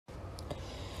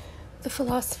The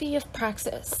Philosophy of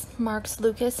Praxis, Marx,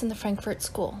 Lukacs, and the Frankfurt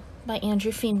School, by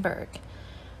Andrew Feenberg.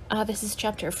 This is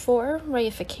Chapter 4,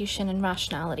 Reification and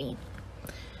Rationality.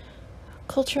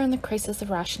 Culture and the Crisis of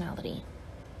Rationality.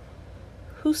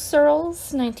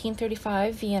 Husserl's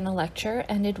 1935 Vienna lecture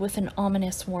ended with an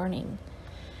ominous warning.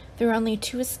 There are only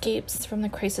two escapes from the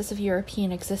crisis of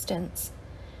European existence: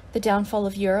 the downfall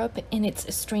of Europe in its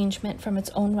estrangement from its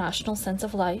own rational sense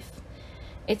of life,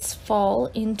 its fall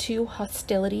into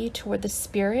hostility toward the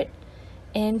spirit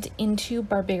and into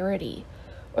barbarity,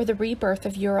 or the rebirth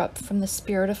of Europe from the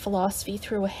spirit of philosophy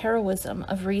through a heroism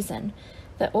of reason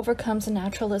that overcomes a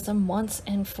naturalism once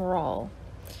and for all.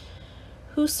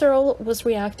 Husserl was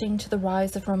reacting to the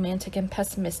rise of romantic and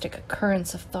pessimistic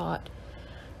currents of thought,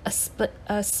 a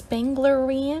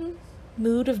Spenglerian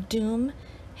mood of doom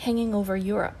hanging over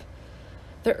Europe.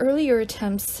 The earlier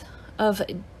attempts of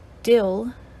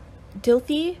Dilthey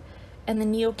and the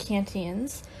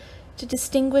Neo-Kantians to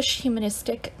distinguish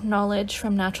humanistic knowledge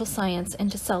from natural science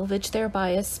and to salvage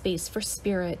thereby a space for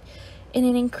spirit in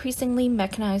an increasingly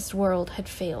mechanized world had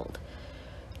failed.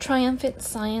 Triumphant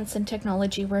science and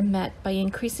technology were met by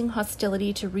increasing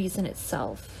hostility to reason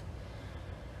itself.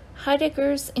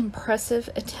 Heidegger's impressive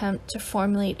attempt to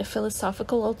formulate a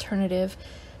philosophical alternative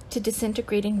to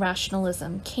disintegrating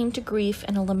rationalism came to grief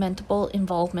in a lamentable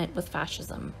involvement with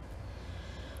fascism.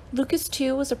 Lukacs,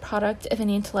 too, was a product of an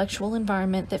intellectual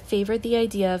environment that favored the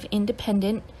idea of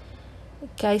independent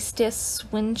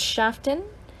Geisteswissenschaften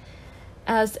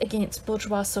as against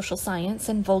bourgeois social science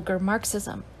and vulgar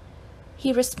Marxism.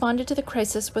 He responded to the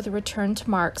crisis with a return to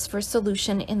Marx for a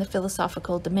solution in the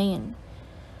philosophical domain.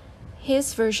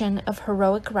 His version of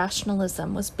heroic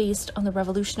rationalism was based on the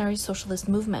revolutionary socialist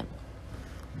movement.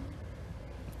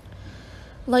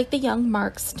 Like the young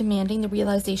Marx demanding the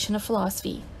realization of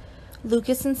philosophy,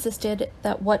 Lukacs insisted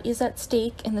that what is at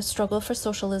stake in the struggle for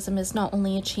socialism is not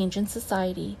only a change in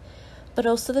society, but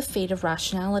also the fate of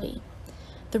rationality.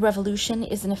 The revolution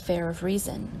is an affair of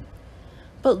reason.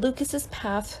 But Lukacs'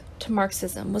 path to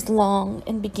Marxism was long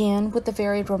and began with the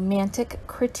very romantic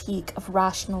critique of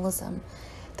rationalism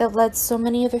that led so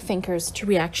many other thinkers to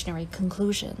reactionary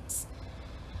conclusions.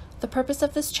 The purpose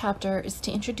of this chapter is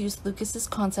to introduce Lukacs'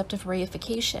 concept of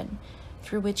reification,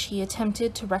 through which he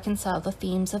attempted to reconcile the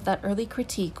themes of that early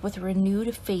critique with a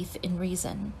renewed faith in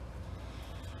reason.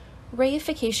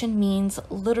 Reification means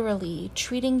literally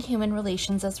treating human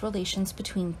relations as relations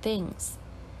between things.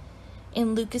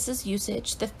 In Lukacs'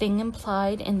 usage, the thing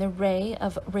implied in the ray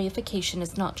of reification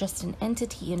is not just an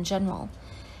entity in general,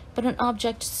 but an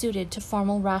object suited to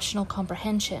formal rational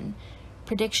comprehension,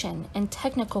 prediction, and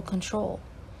technical control.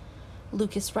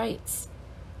 Lukacs writes,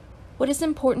 "What is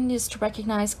important is to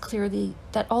recognize clearly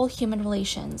that all human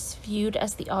relations, viewed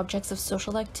as the objects of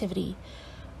social activity,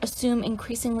 assume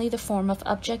increasingly the form of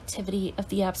objectivity of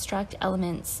the abstract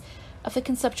elements of the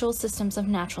conceptual systems of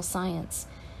natural science,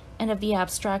 and of the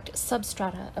abstract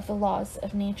substrata of the laws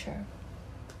of nature.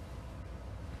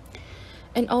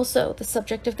 And also, the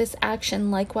subject of this action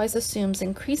likewise assumes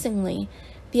increasingly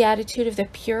the attitude of the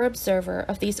pure observer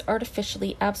of these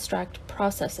artificially abstract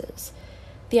processes,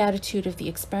 the attitude of the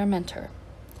experimenter.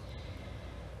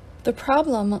 The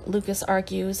problem," Lukacs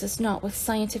argues, "is not with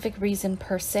scientific reason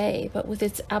per se, but with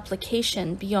its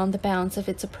application beyond the bounds of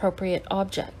its appropriate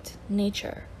object,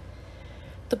 nature.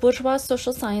 The bourgeois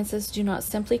social sciences do not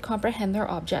simply comprehend their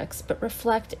objects, but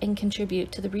reflect and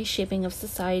contribute to the reshaping of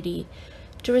society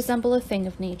to resemble a thing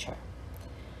of nature.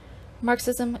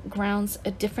 Marxism grounds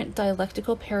a different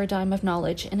dialectical paradigm of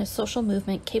knowledge in a social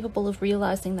movement capable of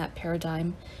realizing that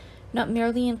paradigm, not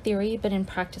merely in theory, but in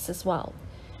practice as well.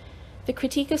 The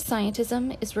critique of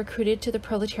scientism is recruited to the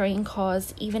proletarian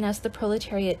cause even as the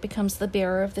proletariat becomes the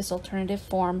bearer of this alternative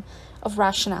form of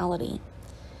rationality.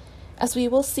 As we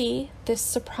will see, this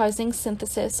surprising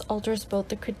synthesis alters both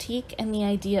the critique and the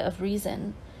idea of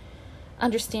reason.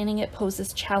 Understanding it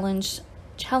poses challenges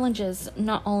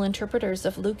not all interpreters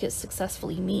of Lukacs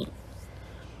successfully meet.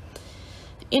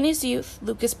 In his youth,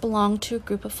 Lukacs belonged to a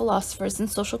group of philosophers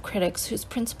and social critics whose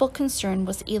principal concern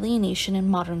was alienation in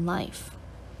modern life.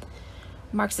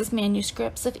 Marx's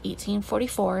manuscripts of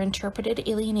 1844 interpreted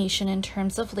alienation in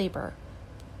terms of labor,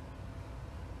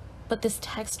 but this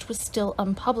text was still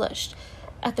unpublished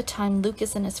at the time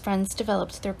Lukacs and his friends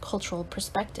developed their cultural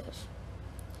perspective.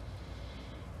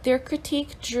 Their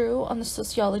critique drew on the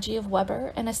sociology of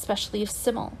Weber and especially of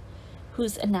Simmel,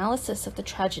 whose analysis of the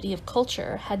tragedy of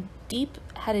culture had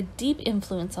a deep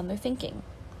influence on their thinking.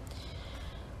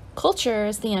 Culture,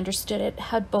 as they understood it,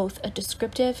 had both a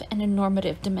descriptive and a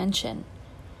normative dimension.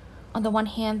 On the one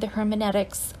hand, the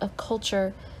hermeneutics of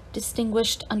culture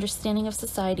distinguished understanding of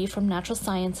society from natural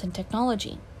science and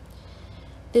technology.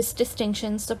 This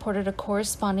distinction supported a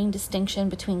corresponding distinction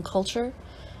between culture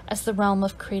as the realm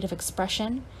of creative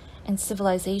expression and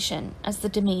civilization as the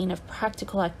domain of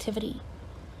practical activity.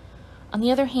 On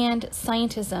the other hand,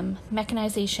 scientism,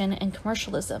 mechanization, and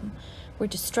commercialism were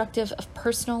destructive of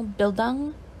personal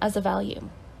Bildung as a value.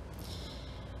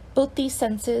 Both these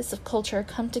senses of culture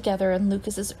come together in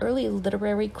Lucas's early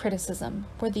literary criticism,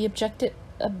 where the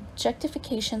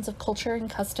objectifications of culture and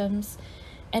customs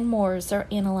and mores are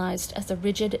analyzed as a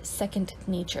rigid second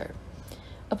nature,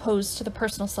 opposed to the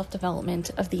personal self-development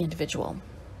of the individual.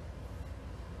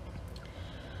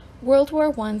 World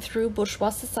War I threw bourgeois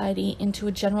society into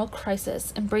a general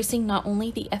crisis, embracing not only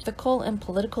the ethical and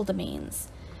political domains,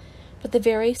 but the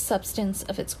very substance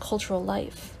of its cultural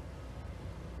life.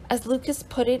 As Lucas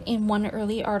put it in one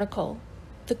early article,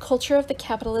 the culture of the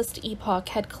capitalist epoch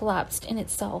had collapsed in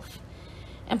itself,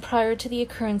 and prior to the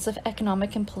occurrence of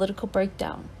economic and political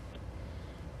breakdown.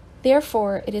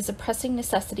 Therefore, it is a pressing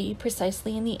necessity,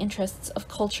 precisely in the interests of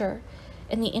culture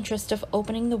and the interest of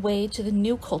opening the way to the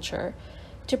new culture,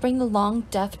 to bring the long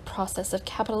death process of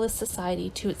capitalist society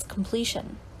to its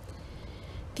completion.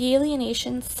 The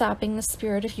alienation sapping the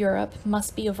spirit of Europe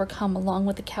must be overcome along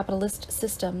with the capitalist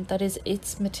system that is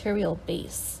its material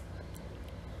base.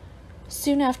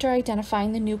 Soon after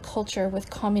identifying the new culture with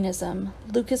communism,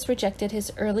 Lucas rejected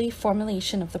his early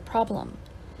formulation of the problem.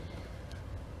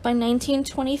 By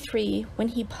 1923, when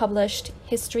he published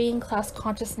History and Class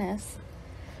Consciousness,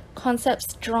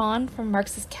 concepts drawn from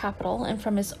Marx's Capital and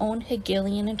from his own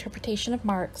Hegelian interpretation of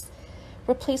Marx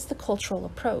replaced the cultural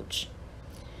approach.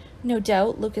 No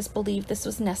doubt, Lucas believed this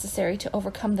was necessary to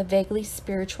overcome the vaguely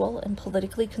spiritual and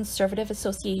politically conservative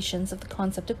associations of the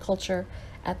concept of culture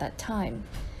at that time.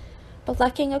 But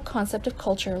lacking a concept of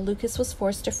culture, Lucas was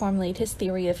forced to formulate his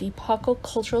theory of epochal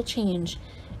cultural change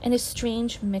in a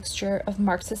strange mixture of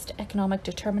Marxist economic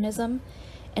determinism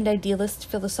and idealist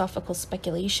philosophical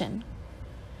speculation.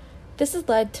 This has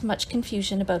led to much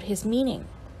confusion about his meaning.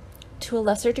 To a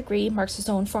lesser degree, Marx's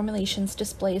own formulations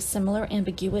display similar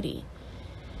ambiguity.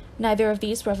 Neither of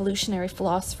these revolutionary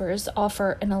philosophers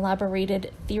offer an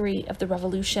elaborated theory of the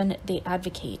revolution they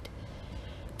advocate.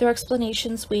 Their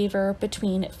explanations waver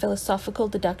between philosophical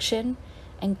deduction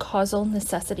and causal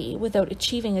necessity without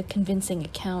achieving a convincing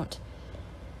account.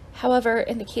 However,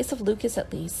 in the case of Lucas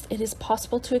at least, it is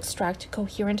possible to extract a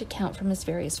coherent account from his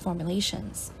various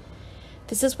formulations.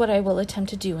 This is what I will attempt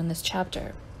to do in this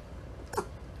chapter.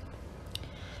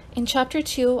 In Chapter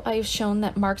 2, I have shown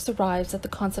that Marx arrives at the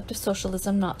concept of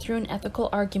socialism not through an ethical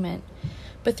argument,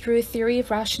 but through a theory of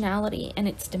rationality and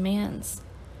its demands.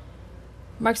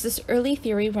 Marx's early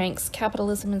theory ranks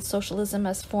capitalism and socialism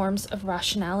as forms of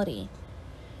rationality.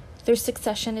 Their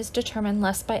succession is determined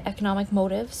less by economic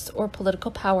motives or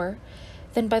political power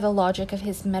than by the logic of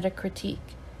his metacritique.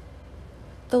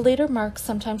 The later Marx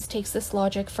sometimes takes this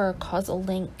logic for a causal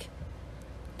link.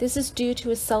 This is due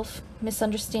to a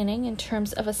self-misunderstanding in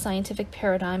terms of a scientific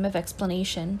paradigm of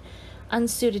explanation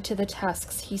unsuited to the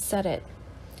tasks he set it.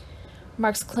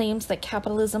 Marx claims that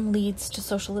capitalism leads to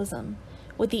socialism,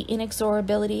 with the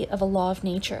inexorability of a law of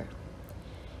nature.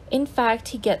 In fact,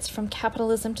 he gets from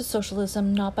capitalism to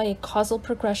socialism not by a causal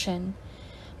progression,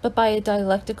 but by a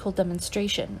dialectical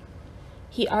demonstration.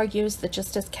 He argues that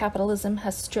just as capitalism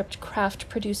has stripped craft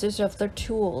producers of their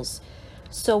tools,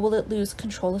 so will it lose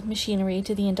control of machinery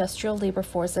to the industrial labor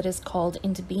force that is called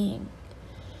into being.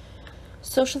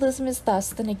 Socialism is thus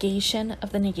the negation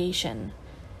of the negation.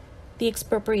 The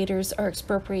expropriators are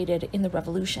expropriated in the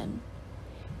revolution.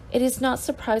 It is not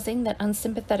surprising that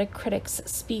unsympathetic critics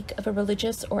speak of a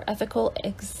religious or ethical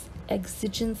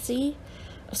exigency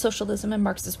of socialism in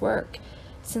Marx's work,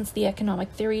 since the economic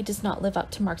theory does not live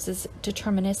up to Marx's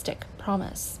deterministic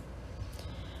promise.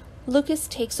 Lucas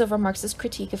takes over Marx's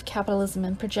critique of capitalism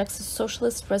and projects a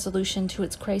socialist resolution to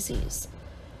its crises.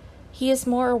 He is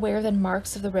more aware than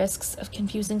Marx of the risks of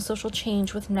confusing social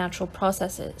change with natural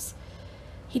processes.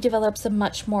 He develops a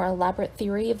much more elaborate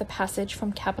theory of the passage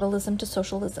from capitalism to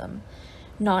socialism,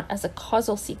 not as a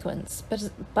causal sequence,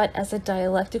 but as a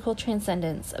dialectical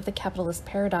transcendence of the capitalist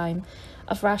paradigm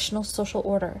of rational social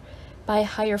order by a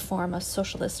higher form of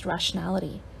socialist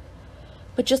rationality.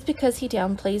 But just because he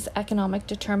downplays economic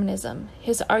determinism,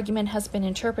 his argument has been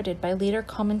interpreted by later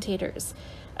commentators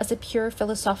as a pure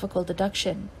philosophical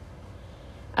deduction.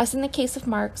 As in the case of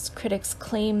Marx, critics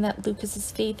claim that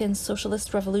Lucas's faith in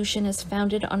socialist revolution is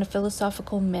founded on a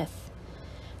philosophical myth,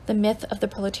 the myth of the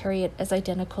proletariat as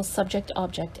identical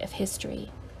subject-object of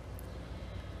history.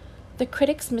 The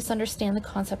critics misunderstand the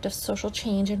concept of social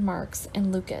change in Marx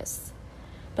and Lucas.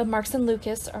 But Marx and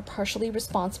Lucas are partially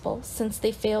responsible, since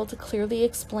they fail to clearly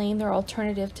explain their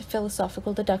alternative to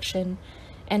philosophical deduction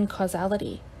and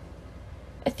causality.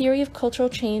 A theory of cultural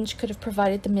change could have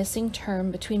provided the missing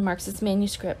term between Marx's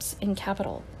manuscripts in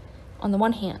Capital, on the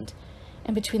one hand,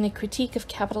 and between the critique of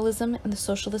capitalism and the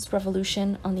socialist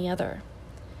revolution on the other.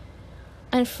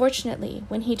 Unfortunately,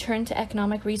 when he turned to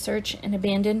economic research and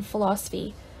abandoned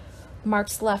philosophy,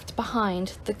 Marx left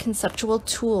behind the conceptual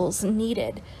tools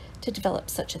needed to develop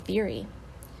such a theory.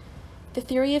 The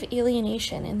theory of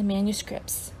alienation in the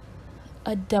manuscripts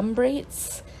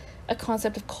adumbrates a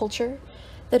concept of culture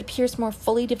that appears more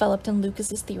fully developed in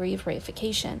Lucas's theory of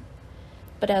reification.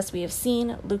 But as we have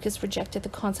seen, Lucas rejected the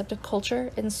concept of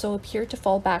culture and so appeared to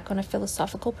fall back on a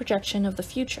philosophical projection of the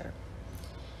future.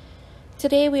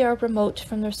 Today we are remote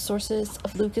from the sources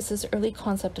of Lucas's early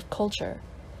concept of culture.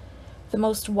 The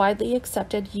most widely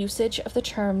accepted usage of the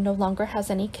term no longer has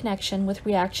any connection with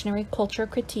reactionary culture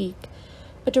critique,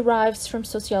 but derives from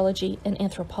sociology and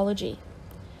anthropology.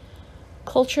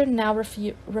 Culture now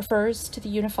refers to the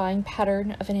unifying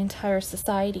pattern of an entire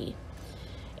society,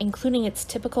 including its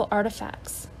typical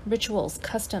artifacts, rituals,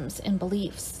 customs, and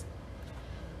beliefs.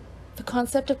 The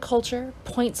concept of culture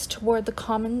points toward the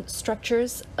common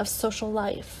structures of social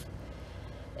life.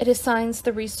 It assigns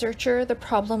the researcher the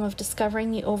problem of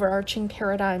discovering the overarching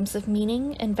paradigms of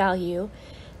meaning and value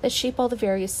that shape all the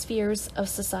various spheres of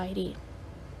society.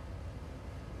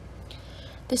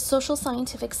 This social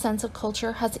scientific sense of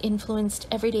culture has influenced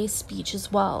everyday speech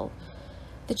as well.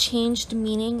 The changed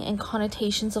meaning and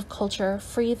connotations of culture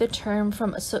free the term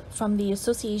from the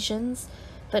associations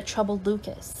that troubled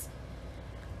Lucas.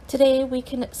 Today, we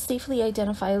can safely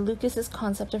identify Lucas's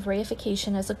concept of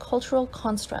reification as a cultural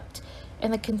construct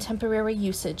in the contemporary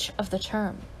usage of the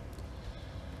term.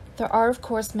 There are, of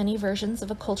course, many versions of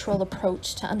a cultural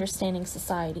approach to understanding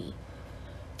society.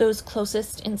 Those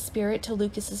closest in spirit to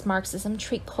Lucas's Marxism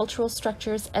treat cultural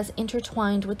structures as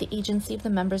intertwined with the agency of the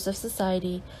members of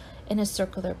society in a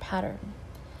circular pattern.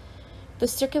 The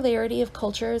circularity of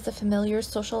culture is a familiar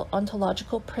social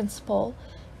ontological principle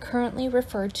currently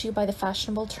referred to by the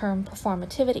fashionable term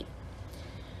performativity.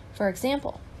 For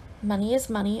example, money is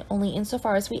money only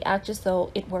insofar as we act as though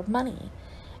it were money,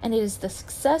 and it is the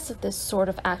success of this sort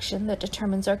of action that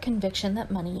determines our conviction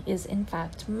that money is in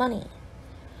fact money.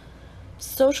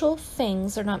 Social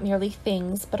things are not merely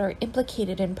things, but are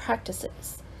implicated in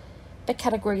practices. The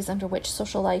categories under which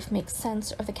social life makes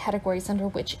sense are the categories under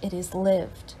which it is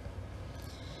lived.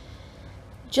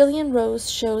 Gillian Rose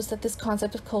shows that this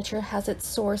concept of culture has its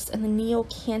source in the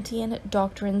neo-Kantian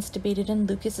doctrines debated in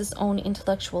Lucas's own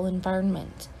intellectual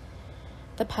environment.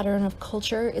 The pattern of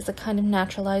culture is a kind of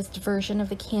naturalized version of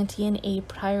the Kantian a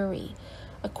priori,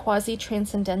 a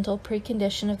quasi-transcendental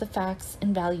precondition of the facts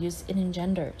and values it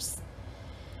engenders.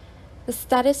 The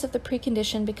status of the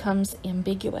precondition becomes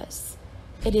ambiguous.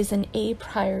 It is an a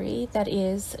priori that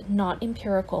is not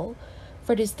empirical,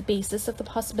 for it is the basis of the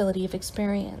possibility of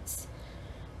experience.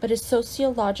 But a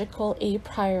sociological a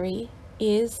priori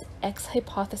is ex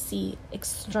hypothesi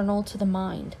external to the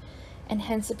mind, and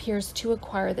hence appears to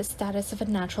acquire the status of a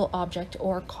natural object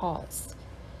or cause.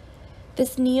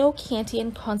 This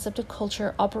neo-Kantian concept of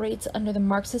culture operates under the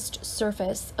Marxist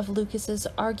surface of Lucas's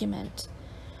argument,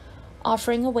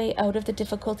 offering a way out of the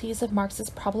difficulties of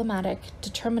Marx's problematic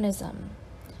determinism.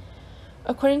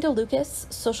 According to Lucas,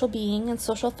 social being and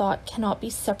social thought cannot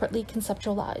be separately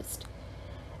conceptualized,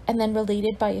 and then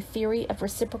related by a theory of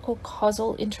reciprocal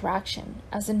causal interaction,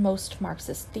 as in most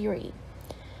Marxist theory.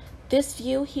 This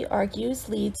view, he argues,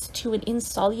 leads to an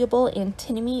insoluble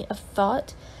antinomy of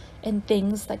thought and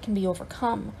things that can be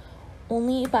overcome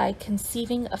only by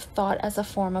conceiving of thought as a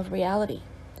form of reality,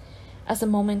 as a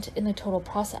moment in the total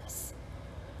process.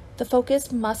 The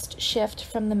focus must shift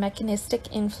from the mechanistic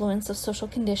influence of social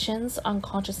conditions on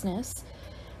consciousness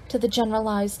to the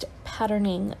generalized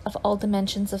patterning of all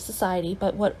dimensions of society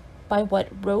by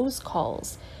what Rose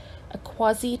calls a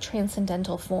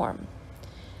quasi-transcendental form.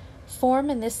 Form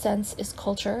in this sense is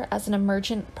culture as an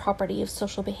emergent property of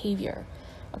social behavior,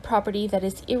 a property that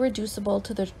is irreducible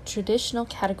to the traditional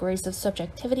categories of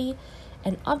subjectivity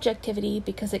and objectivity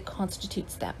because it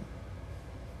constitutes them.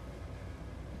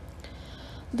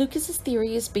 Lucas's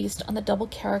theory is based on the double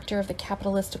character of the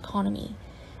capitalist economy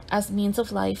as means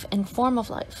of life and form of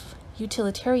life,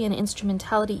 utilitarian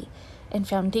instrumentality, and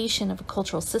foundation of a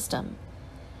cultural system.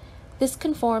 This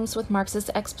conforms with Marx's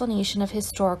explanation of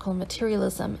historical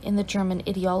materialism in the German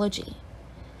ideology.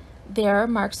 There,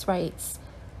 Marx writes,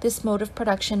 "This mode of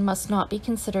production must not be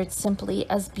considered simply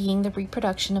as being the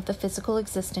reproduction of the physical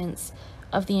existence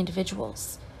of the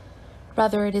individuals.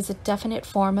 Rather, it is a definite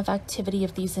form of activity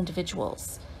of these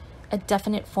individuals, a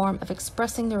definite form of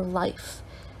expressing their life,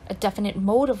 a definite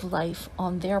mode of life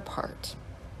on their part."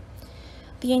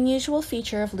 The unusual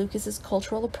feature of Lucas's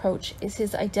cultural approach is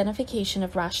his identification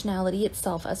of rationality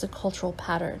itself as a cultural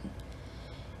pattern.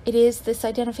 It is this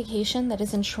identification that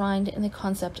is enshrined in the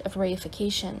concept of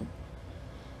reification.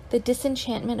 The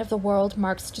disenchantment of the world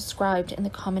Marx described in the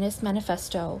Communist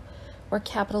Manifesto, where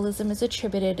capitalism is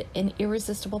attributed an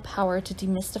irresistible power to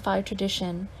demystify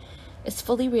tradition, is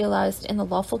fully realized in the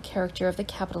lawful character of the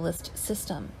capitalist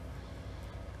system.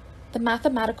 The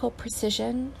mathematical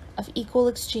precision of equal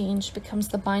exchange becomes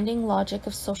the binding logic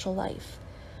of social life,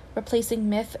 replacing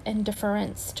myth and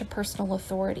deference to personal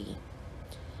authority.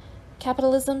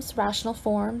 Capitalism's rational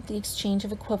form, the exchange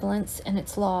of equivalents and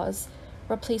its laws,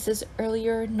 replaces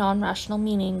earlier non-rational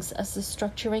meanings as the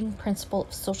structuring principle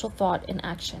of social thought and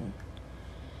action.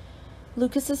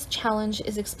 Lucas's challenge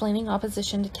is explaining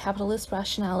opposition to capitalist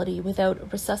rationality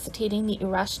without resuscitating the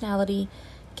irrationality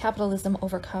capitalism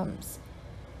overcomes.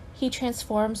 He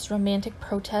transforms romantic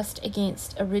protest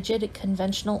against a rigid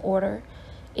conventional order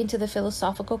into the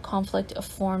philosophical conflict of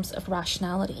forms of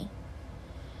rationality.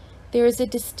 There is a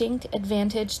distinct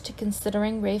advantage to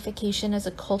considering reification as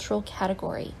a cultural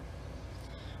category.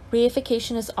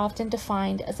 Reification is often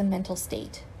defined as a mental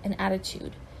state, an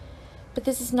attitude, but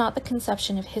this is not the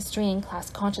conception of history and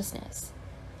class consciousness.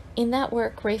 In that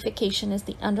work, reification is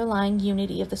the underlying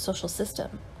unity of the social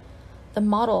system, the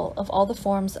model of all the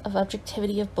forms of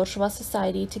objectivity of bourgeois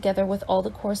society together with all the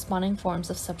corresponding forms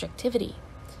of subjectivity.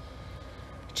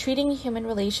 Treating human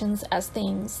relations as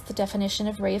things, the definition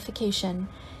of reification,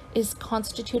 is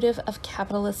constitutive of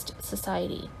capitalist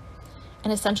society,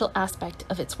 an essential aspect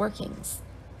of its workings.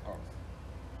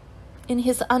 In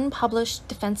his unpublished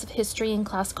Defense of History and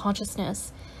Class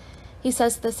Consciousness, he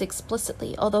says this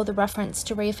explicitly, although the reference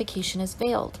to reification is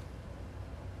veiled.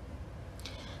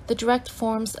 The direct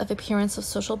forms of appearance of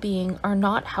social being are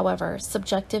not, however,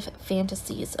 subjective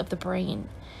fantasies of the brain,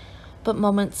 but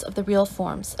moments of the real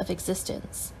forms of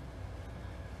existence.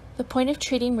 The point of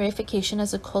treating reification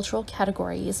as a cultural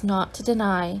category is not to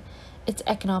deny its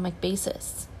economic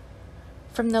basis.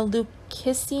 From the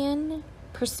Lucasian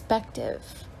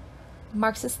perspective,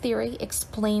 Marx's theory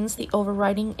explains the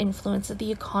overriding influence of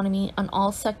the economy on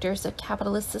all sectors of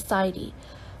capitalist society,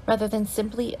 rather than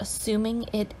simply assuming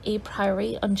it a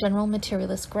priori on general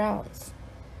materialist grounds.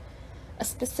 A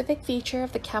specific feature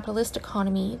of the capitalist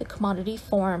economy, the commodity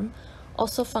form,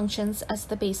 also functions as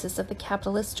the basis of the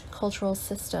capitalist cultural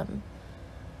system.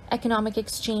 Economic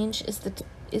exchange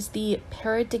is the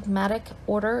paradigmatic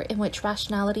order in which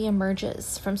rationality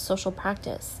emerges from social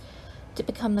practice to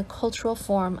become the cultural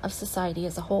form of society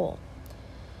as a whole.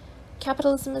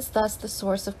 Capitalism is thus the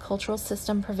source of cultural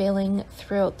system prevailing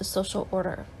throughout the social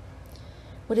order.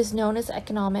 What is known as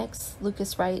economics,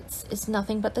 Lucas writes, is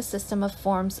nothing but the system of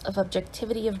forms of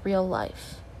objectivity of real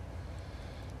life.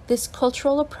 This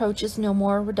cultural approach is no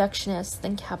more reductionist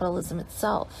than capitalism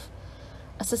itself,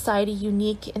 a society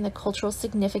unique in the cultural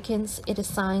significance it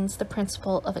assigns the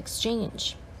principle of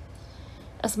exchange.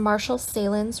 As Marshall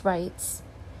Salins writes,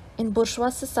 in bourgeois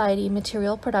society,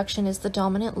 material production is the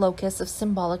dominant locus of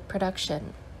symbolic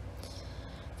production.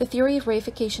 The theory of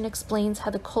reification explains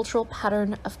how the cultural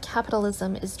pattern of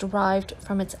capitalism is derived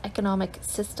from its economic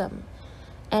system,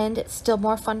 and, still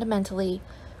more fundamentally,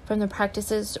 from the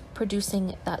practices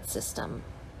producing that system.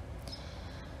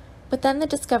 But then the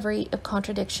discovery of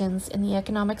contradictions in the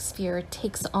economic sphere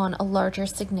takes on a larger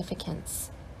significance.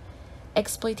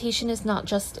 Exploitation is not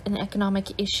just an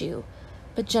economic issue,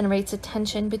 but generates a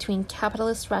tension between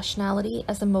capitalist rationality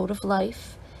as a mode of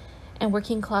life and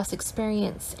working class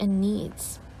experience and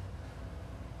needs.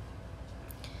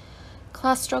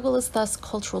 Class struggle is thus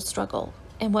cultural struggle,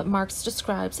 and what Marx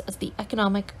describes as the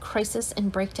economic crisis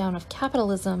and breakdown of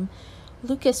capitalism,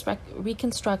 Lucas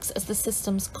reconstructs as the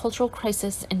system's cultural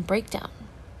crisis and breakdown.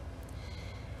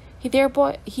 He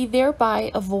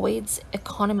thereby avoids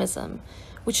economism,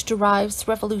 which derives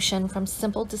revolution from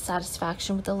simple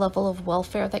dissatisfaction with the level of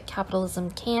welfare that capitalism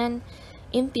can,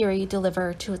 in theory,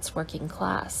 deliver to its working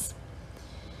class.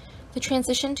 The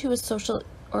transition to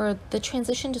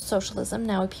socialism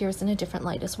now appears in a different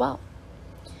light as well.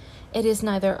 It is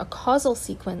neither a causal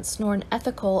sequence nor an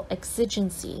ethical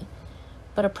exigency,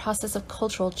 but a process of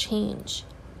cultural change.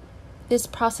 This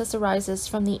process arises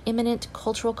from the imminent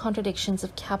cultural contradictions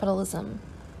of capitalism,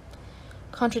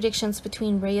 contradictions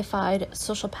between reified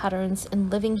social patterns and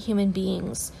living human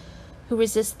beings who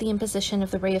resist the imposition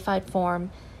of the reified form,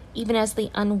 even as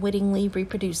they unwittingly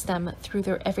reproduce them through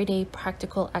their everyday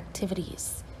practical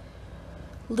activities.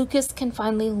 Lucas can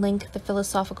finally link the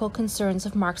philosophical concerns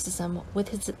of Marxism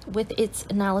with its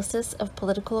analysis of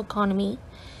political economy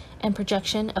and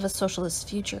projection of a socialist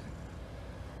future.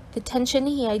 The tension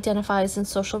he identifies in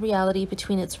social reality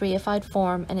between its reified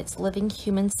form and its living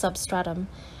human substratum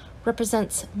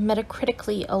represents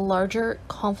metacritically a larger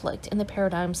conflict in the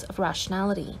paradigms of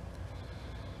rationality.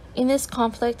 In this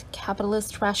conflict,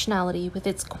 capitalist rationality, with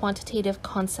its quantitative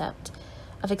concept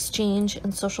of exchange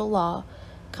and social law,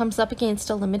 comes up against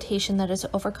a limitation that is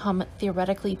overcome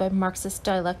theoretically by Marxist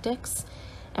dialectics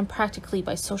and practically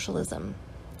by socialism.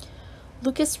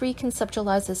 Lukacs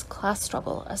reconceptualizes class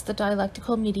struggle as the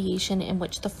dialectical mediation in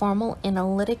which the formal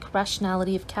analytic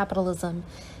rationality of capitalism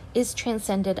is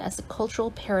transcended as a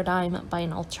cultural paradigm by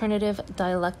an alternative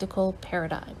dialectical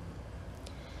paradigm.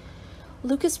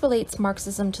 Lukacs relates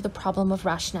Marxism to the problem of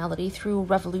rationality through a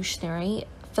revolutionary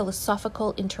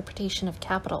philosophical interpretation of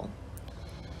capital.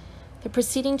 The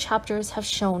preceding chapters have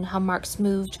shown how Marx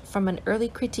moved from an early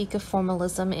critique of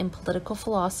formalism in political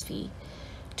philosophy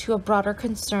to a broader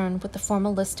concern with the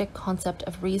formalistic concept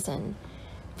of reason,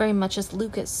 very much as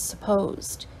Lukacs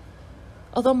supposed.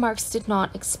 Although Marx did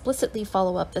not explicitly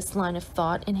follow up this line of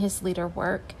thought in his later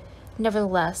work,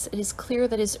 nevertheless, it is clear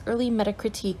that his early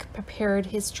metacritique prepared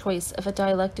his choice of a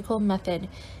dialectical method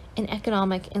in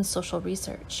economic and social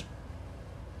research.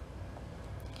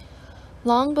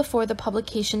 Long before the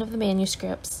publication of the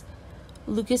manuscripts,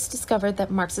 Lukacs discovered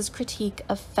that Marx's critique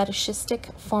of fetishistic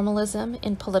formalism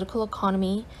in political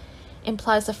economy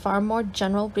implies a far more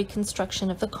general reconstruction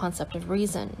of the concept of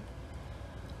reason.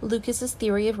 Lukacs's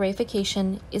theory of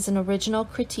reification is an original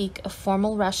critique of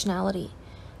formal rationality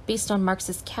based on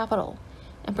Marx's Capital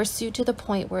and pursued to the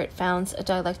point where it founds a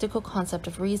dialectical concept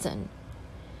of reason.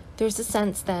 There is a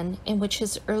sense, then, in which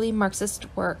his early Marxist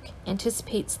work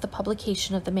anticipates the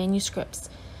publication of the manuscripts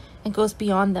and goes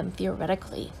beyond them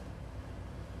theoretically.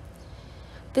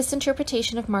 This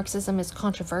interpretation of Marxism is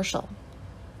controversial.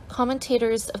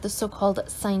 Commentators of the so-called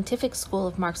scientific school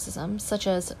of Marxism, such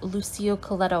as Lucio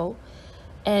Coletto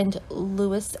and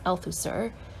Louis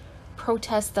Althusser,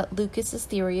 protest that Lukacs'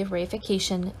 theory of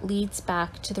reification leads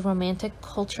back to the Romantic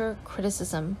culture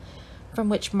criticism from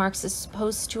which Marx is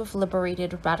supposed to have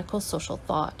liberated radical social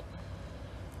thought.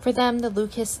 For them, the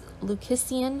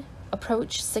Lukacian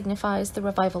approach signifies the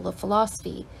revival of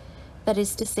philosophy, that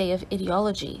is to say of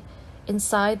ideology,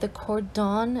 inside the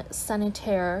cordon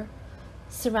sanitaire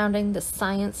surrounding the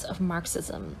science of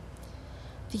Marxism.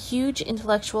 The huge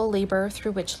intellectual labor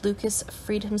through which Lukacs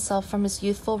freed himself from his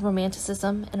youthful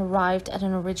romanticism and arrived at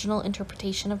an original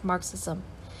interpretation of Marxism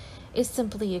is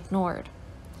simply ignored.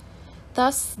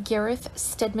 Thus, Gareth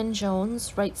Stedman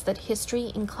Jones writes that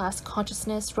history in class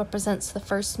consciousness represents the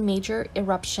first major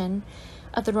eruption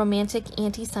of the romantic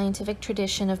anti-scientific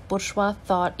tradition of bourgeois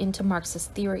thought into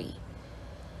Marxist theory.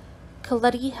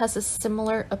 Coletti has a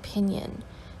similar opinion,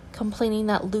 complaining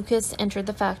that Lukacs entered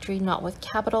the factory not with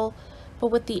capital, but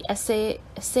with the essai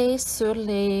sur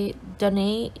les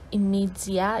données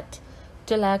immédiates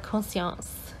de la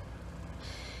conscience.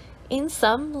 In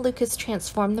sum, Lukacs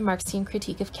transformed the Marxian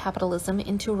critique of capitalism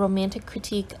into a romantic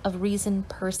critique of reason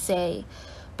per se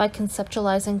by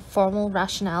conceptualizing formal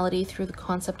rationality through the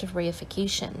concept of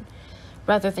reification,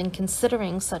 rather than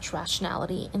considering such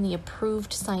rationality in the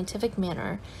approved scientific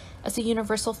manner as a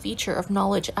universal feature of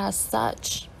knowledge as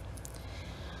such.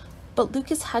 But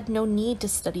Lukacs had no need to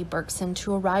study Bergson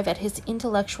to arrive at his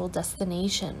intellectual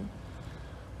destination.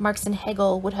 Marx and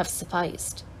Hegel would have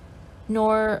sufficed.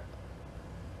 Nor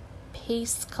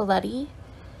Pace Coletti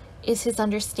is his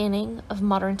understanding of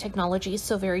modern technology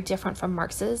so very different from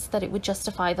Marx's that it would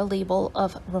justify the label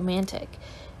of romantic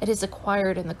it has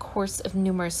acquired in the course of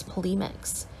numerous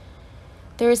polemics.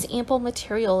 There is ample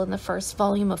material in the first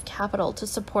volume of Capital to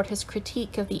support his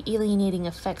critique of the alienating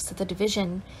effects of the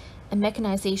division and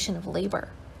mechanization of labor.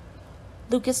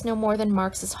 Lukacs no more than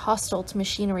Marx is hostile to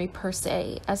machinery per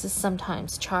se, as is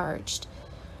sometimes charged.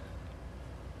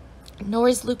 Nor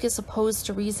is Lukacs opposed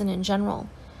to reason in general,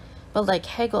 but like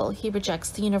Hegel, he rejects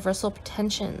the universal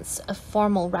pretensions of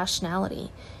formal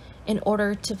rationality in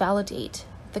order to validate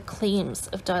the claims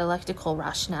of dialectical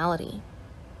rationality.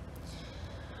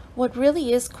 What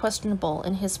really is questionable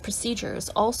in his procedure is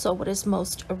also what is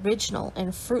most original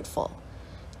and fruitful,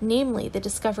 namely the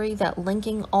discovery that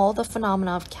linking all the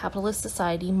phenomena of capitalist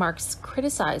society Marx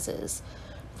criticizes,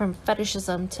 from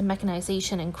fetishism to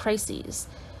mechanization and crises,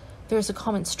 there is a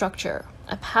common structure,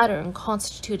 a pattern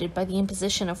constituted by the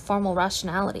imposition of formal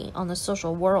rationality on the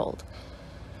social world.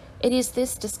 It is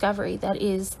this discovery that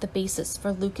is the basis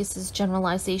for Lukacs'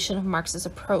 generalization of Marx's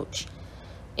approach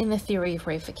in the theory of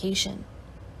reification.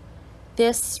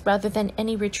 This, rather than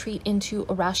any retreat into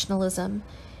irrationalism,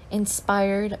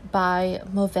 inspired by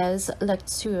mauvaise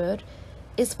lecture,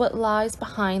 is what lies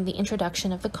behind the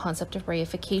introduction of the concept of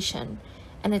reification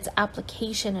and its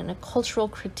application in a cultural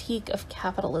critique of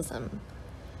capitalism.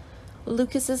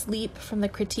 Lukacs's leap from the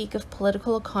critique of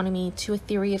political economy to a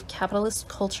theory of capitalist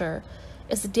culture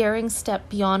is a daring step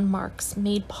beyond Marx,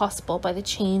 made possible by the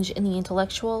change in the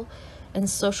intellectual and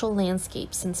social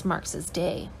landscape since Marx's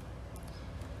day.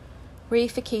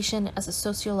 Reification as a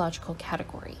sociological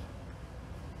category.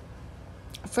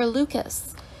 For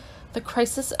Lukacs, the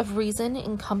crisis of reason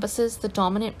encompasses the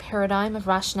dominant paradigm of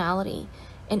rationality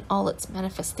in all its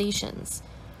manifestations,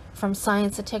 from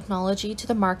science and technology to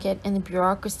the market and the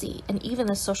bureaucracy, and even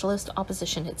the socialist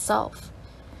opposition itself.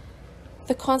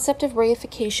 The concept of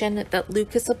reification that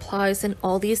Lukacs applies in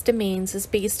all these domains is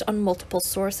based on multiple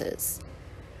sources.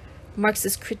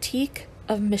 Marx's critique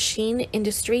of machine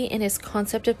industry and his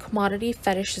concept of commodity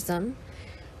fetishism,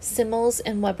 Simmel's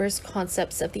and Weber's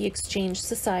concepts of the exchange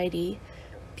society,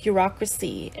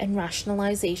 bureaucracy, and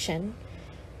rationalization,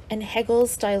 and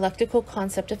Hegel's dialectical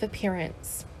concept of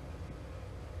appearance.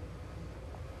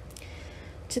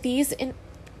 To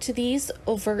these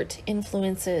overt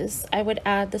influences, I would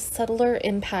add the subtler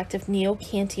impact of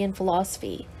neo-Kantian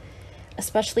philosophy,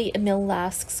 especially Emile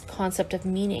Lasque's concept of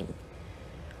meaning.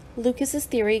 Lukacs's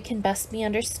theory can best be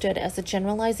understood as a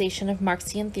generalization of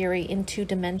Marxian theory in two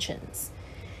dimensions,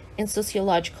 in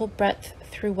sociological breadth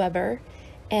through Weber,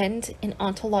 and in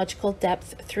ontological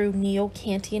depth through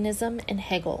neo-Kantianism and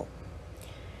Hegel.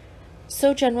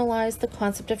 So generalized, the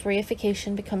concept of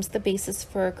reification becomes the basis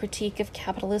for a critique of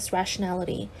capitalist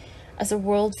rationality as a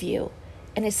worldview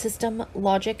and a system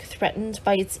logic threatened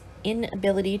by its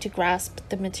inability to grasp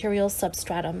the material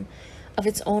substratum of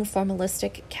its own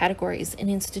formalistic categories and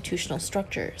institutional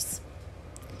structures.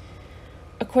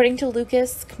 According to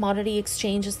Lukacs, commodity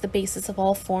exchange is the basis of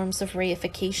all forms of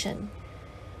reification.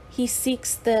 He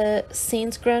seeks the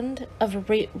Seinsgrund of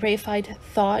reified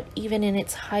thought even in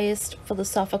its highest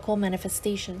philosophical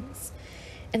manifestations,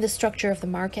 in the structure of the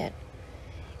market.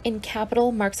 In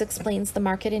Capital, Marx explains the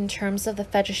market in terms of the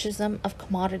fetishism of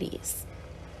commodities.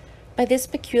 By this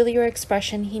peculiar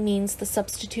expression, he means the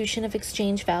substitution of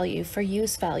exchange value for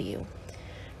use value,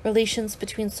 relations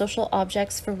between social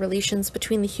objects for relations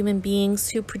between the human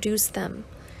beings who produce them,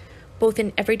 both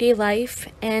in everyday life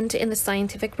and in the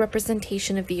scientific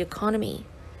representation of the economy.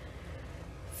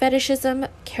 Fetishism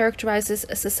characterizes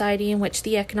a society in which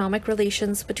the economic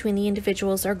relations between the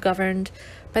individuals are governed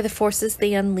by the forces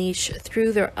they unleash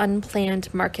through their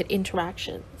unplanned market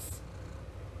interactions.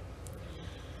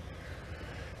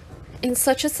 In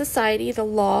such a society, the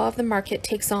law of the market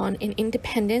takes on an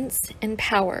independence and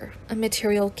power, a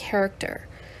material character.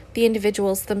 The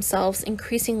individuals themselves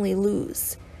increasingly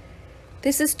lose.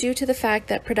 This is due to the fact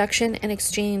that production and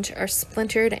exchange are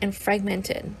splintered and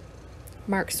fragmented.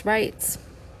 Marx writes,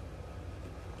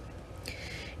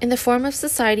 "In the form of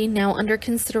society now under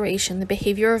consideration, the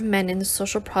behavior of men in the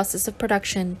social process of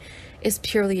production is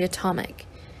purely atomic.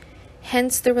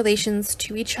 Hence, the relations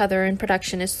to each other in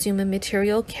production assume a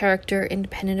material character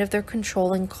independent of their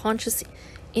control and conscious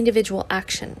individual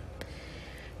action.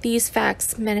 These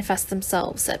facts manifest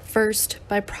themselves at first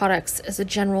by products as a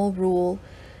general rule,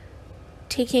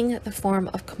 taking the form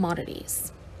of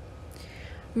commodities."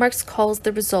 Marx calls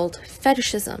the result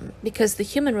fetishism because the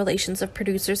human relations of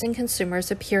producers and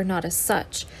consumers appear not as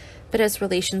such, but as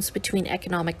relations between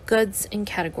economic goods and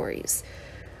categories,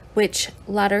 which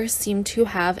latter seem to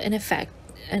have an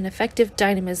effective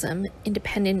dynamism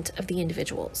independent of the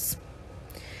individuals.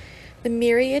 The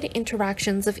myriad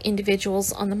interactions of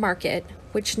individuals on the market,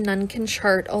 which none can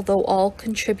chart although all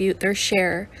contribute their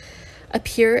share,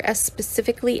 appear as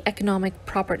specifically economic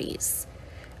properties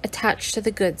attached to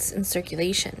the goods in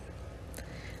circulation.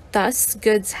 Thus,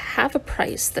 goods have a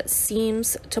price that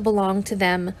seems to belong to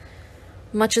them,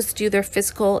 much as do their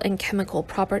physical and chemical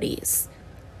properties.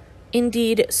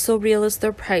 Indeed, so real is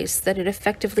their price that it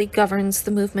effectively governs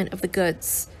the movement of the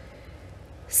goods.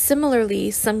 Similarly,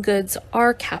 some goods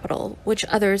are capital, which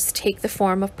others take the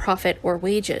form of profit or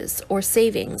wages, or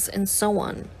savings, and so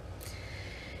on.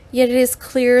 Yet it is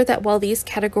clear that while these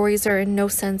categories are in no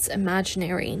sense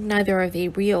imaginary, neither are they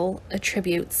real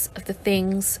attributes of the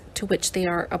things to which they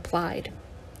are applied.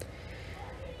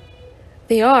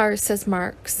 They are, says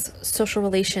Marx, social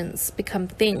relations become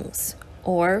things,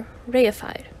 or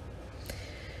reified.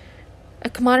 A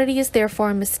commodity is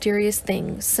therefore a mysterious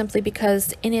thing, simply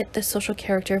because in it the social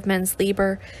character of men's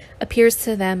labor appears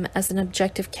to them as an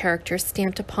objective character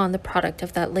stamped upon the product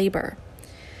of that labor.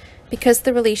 Because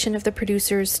the relation of the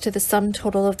producers to the sum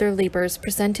total of their labor is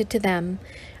presented to them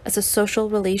as a social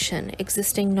relation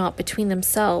existing not between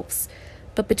themselves,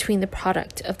 but between the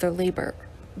product of their labor,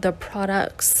 the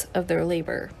products of their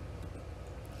labor.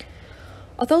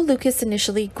 Although Lukacs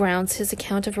initially grounds his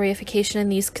account of reification in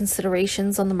these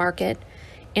considerations on the market,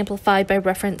 amplified by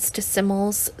reference to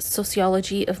Simmel's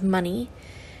sociology of money,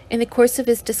 in the course of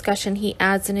his discussion he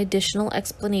adds an additional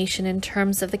explanation in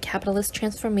terms of the capitalist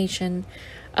transformation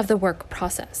of the work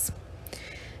process.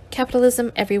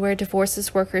 Capitalism everywhere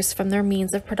divorces workers from their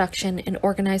means of production and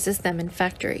organizes them in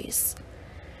factories.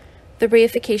 The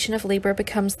reification of labor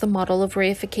becomes the model of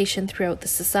reification throughout the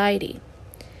society.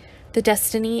 The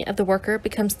destiny of the worker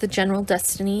becomes the general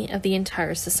destiny of the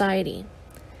entire society.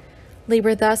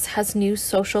 Labor thus has new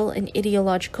social and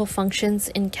ideological functions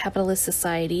in capitalist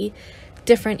society,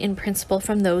 different in principle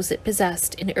from those it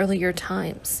possessed in earlier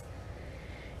times.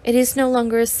 It is no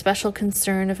longer a special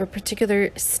concern of a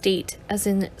particular state as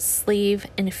in slave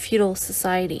and feudal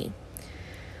society.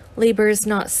 Labor is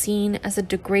not seen as a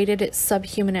degraded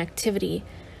subhuman activity,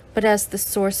 but as the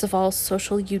source of all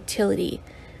social utility,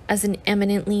 as an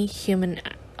eminently human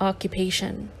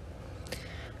occupation.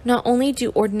 Not only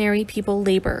do ordinary people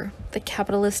labor, the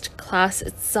capitalist class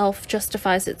itself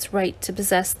justifies its right to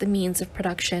possess the means of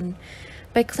production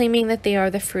by claiming that they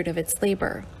are the fruit of its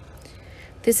labor.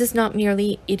 This is not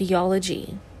merely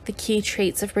ideology. The key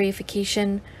traits of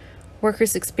reification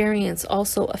workers' experience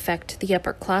also affect the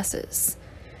upper classes.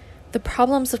 The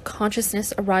problems of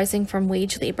consciousness arising from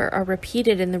wage labor are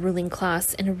repeated in the ruling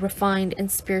class in a refined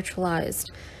and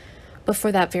spiritualized, but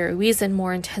for that very reason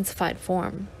more intensified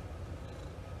form.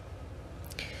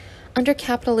 Under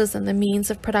capitalism, the means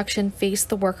of production face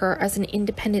the worker as an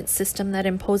independent system that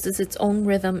imposes its own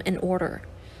rhythm and order.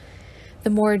 The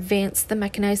more advanced the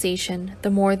mechanization, the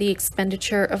more the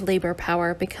expenditure of labor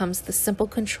power becomes the simple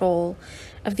control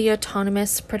of the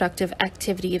autonomous productive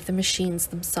activity of the machines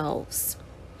themselves.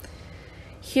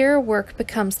 Here, work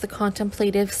becomes the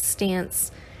contemplative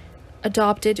stance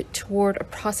adopted toward a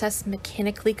process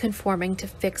mechanically conforming to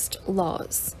fixed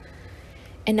laws,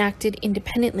 enacted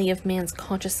independently of man's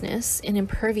consciousness and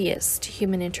impervious to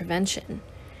human intervention,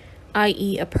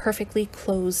 i.e., a perfectly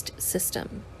closed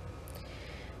system.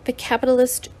 The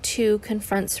capitalist, too,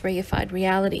 confronts reified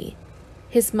reality.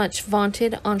 His much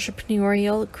vaunted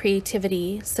entrepreneurial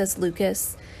creativity, says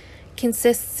Lukacs,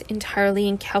 consists entirely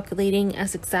in calculating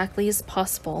as exactly as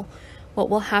possible what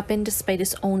will happen despite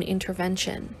his own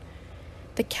intervention.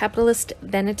 The capitalist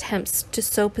then attempts to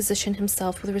so position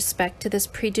himself with respect to this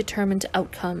predetermined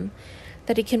outcome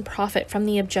that he can profit from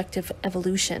the objective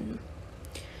evolution.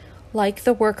 Like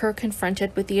the worker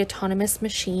confronted with the autonomous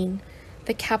machine,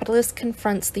 the capitalist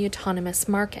confronts the autonomous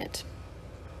market.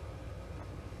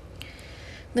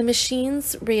 The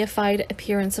machine's reified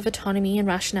appearance of autonomy and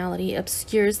rationality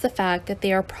obscures the fact that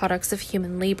they are products of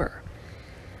human labor,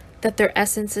 that their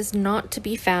essence is not to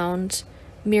be found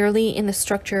merely in the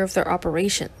structure of their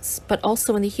operations, but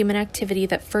also in the human activity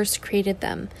that first created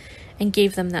them and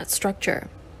gave them that structure.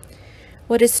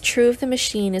 What is true of the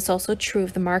machine is also true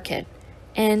of the market,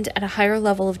 and at a higher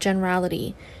level of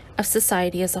generality, of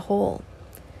society as a whole.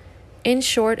 In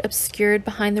short, obscured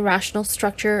behind the rational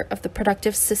structure of the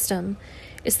productive system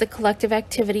is the collective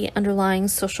activity underlying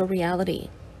social reality.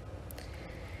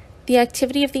 The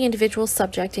activity of the individual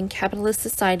subject in capitalist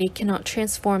society cannot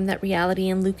transform that reality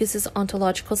in Lukacs'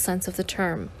 ontological sense of the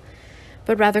term,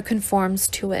 but rather conforms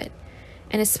to it,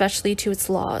 and especially to its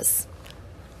laws,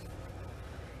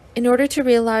 in order to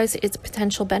realize its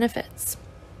potential benefits.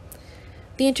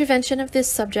 The intervention of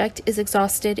this subject is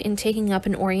exhausted in taking up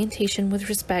an orientation with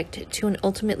respect to an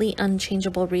ultimately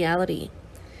unchangeable reality,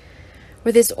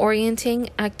 where this orienting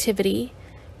activity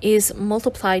is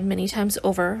multiplied many times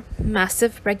over.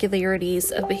 Massive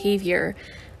regularities of behavior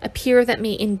appear that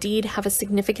may indeed have a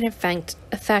significant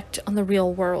effect on the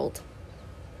real world.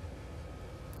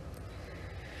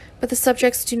 But the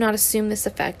subjects do not assume this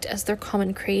effect as their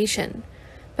common creation,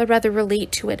 but rather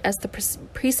relate to it as the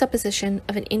presupposition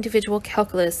of an individual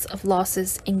calculus of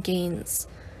losses and gains.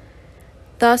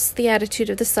 Thus, the attitude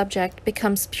of the subject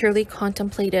becomes purely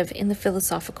contemplative in the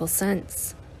philosophical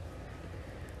sense.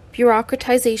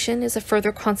 Bureaucratization is a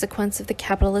further consequence of the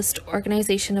capitalist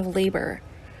organization of labor.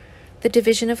 The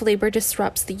division of labor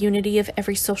disrupts the unity of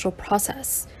every social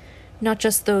process, not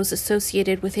just those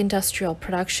associated with industrial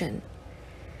production.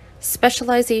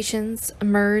 Specializations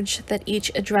emerge that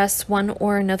each address one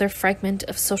or another fragment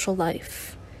of social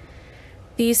life.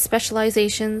 These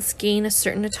specializations gain a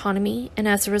certain autonomy, and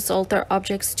as a result, their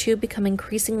objects too become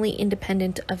increasingly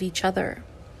independent of each other.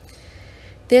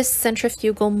 This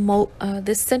centrifugal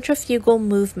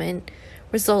movement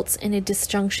results in a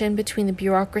disjunction between the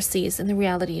bureaucracies and the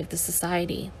reality of the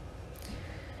society.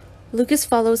 Lukacs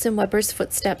follows in Weber's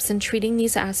footsteps in treating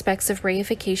these aspects of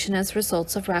reification as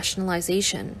results of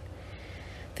rationalization.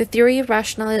 The theory of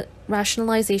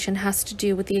rationalization has to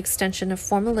do with the extension of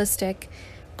formalistic,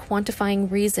 quantifying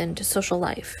reason to social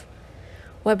life.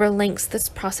 Weber links this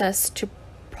process to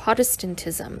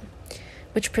Protestantism,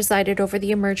 which presided over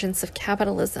the emergence of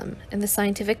capitalism and the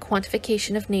scientific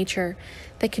quantification of nature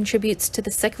that contributes to the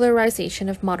secularization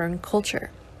of modern culture.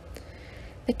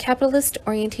 The capitalist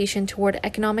orientation toward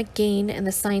economic gain and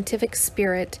the scientific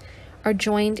spirit are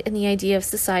joined in the idea of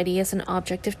society as an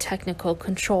object of technical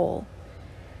control.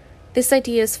 This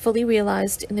idea is fully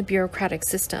realized in the bureaucratic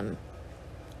system.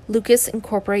 Lukács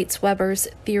incorporates Weber's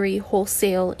theory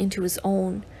wholesale into his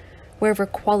own, wherever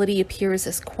quality appears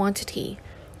as quantity,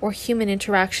 or human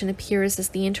interaction appears as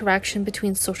the interaction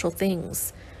between social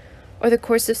things, or the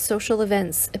course of social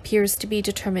events appears to be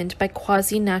determined by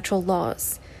quasi-natural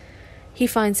laws. He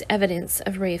finds evidence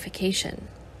of reification.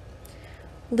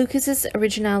 Lukács's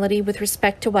originality with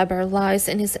respect to Weber lies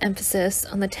in his emphasis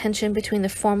on the tension between the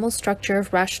formal structure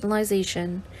of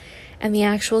rationalization and the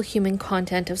actual human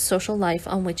content of social life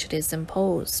on which it is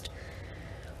imposed.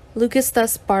 Lukács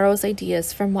thus borrows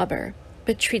ideas from Weber,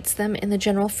 but treats them in the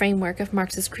general framework of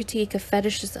Marx's critique of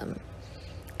fetishism,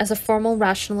 as a formal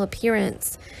rational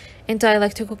appearance in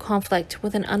dialectical conflict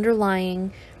with an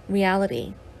underlying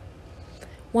reality.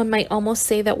 One might almost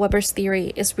say that Weber's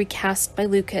theory is recast by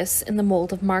Lukács in the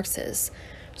mold of Marx's,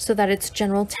 so that its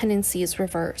general tendency is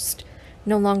reversed,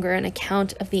 no longer an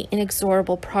account of the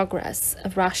inexorable progress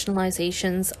of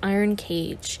rationalization's iron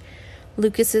cage.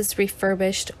 Lukács's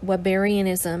refurbished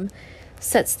Weberianism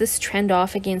sets this trend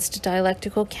off against a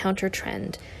dialectical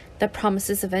counter-trend that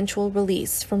promises eventual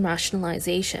release from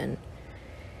rationalization.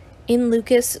 In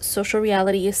Lukács, social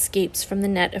reality escapes from the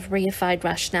net of reified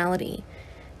rationality.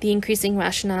 The increasing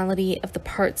rationality of the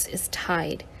parts is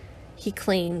tied, he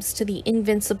claims, to the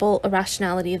invincible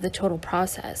irrationality of the total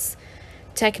process,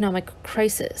 to economic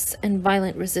crisis and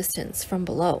violent resistance from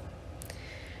below.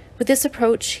 With this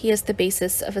approach, he has the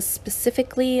basis of a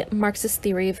specifically Marxist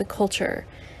theory of the culture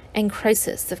and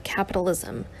crisis of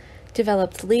capitalism,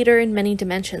 developed later in many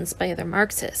dimensions by other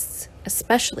Marxists,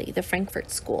 especially the Frankfurt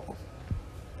School.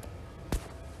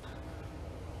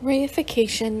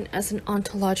 Reification as an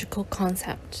ontological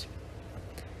concept.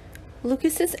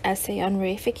 Lukács's essay on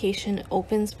reification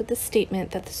opens with the statement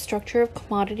that the structure of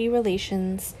commodity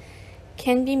relations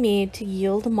can be made to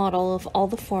yield a model of all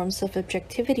the forms of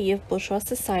objectivity of bourgeois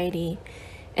society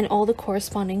and all the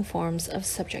corresponding forms of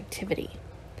subjectivity.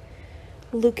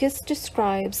 Lukács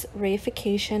describes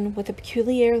reification with a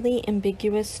peculiarly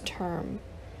ambiguous term.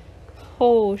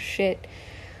 Oh shit.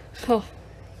 Oh.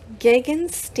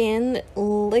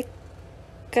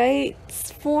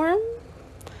 Gegenständlichkeitsform,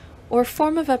 or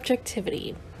form of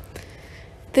objectivity.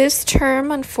 This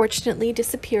term unfortunately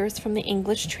disappears from the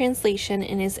English translation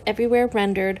and is everywhere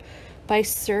rendered by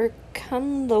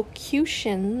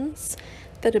circumlocutions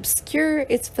that obscure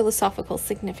its philosophical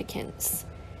significance.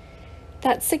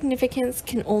 That significance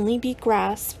can only be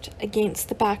grasped against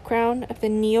the background of the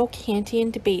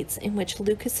neo-Kantian debates in which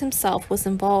Lukács himself was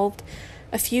involved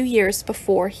a few years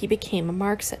before he became a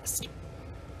Marxist.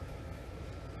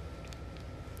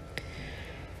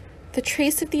 The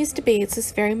trace of these debates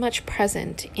is very much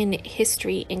present in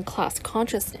history and class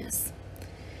consciousness.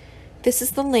 This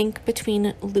is the link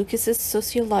between Lukács's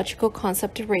sociological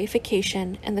concept of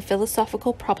reification and the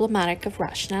philosophical problematic of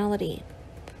rationality.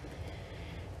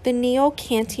 The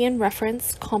neo-Kantian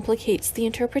reference complicates the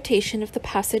interpretation of the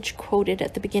passage quoted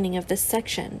at the beginning of this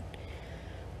section.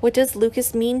 What does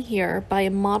Lukács mean here by a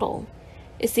model?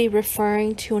 Is he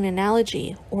referring to an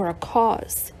analogy or a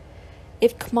cause?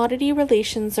 If commodity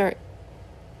relations are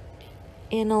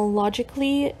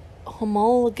analogically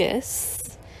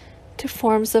homologous to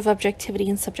forms of objectivity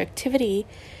and subjectivity,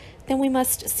 then we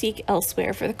must seek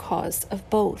elsewhere for the cause of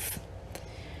both.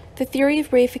 The theory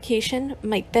of reification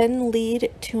might then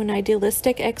lead to an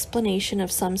idealistic explanation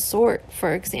of some sort,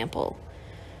 for example,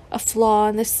 a flaw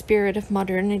in the spirit of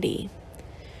modernity.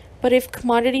 But if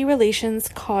commodity relations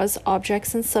cause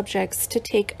objects and subjects to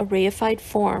take a reified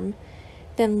form,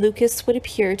 then Lukács would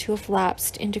appear to have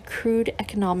lapsed into crude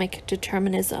economic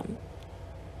determinism.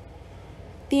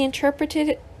 The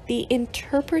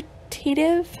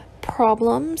interpretative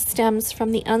problem stems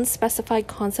from the unspecified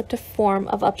concept of form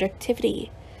of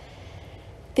objectivity.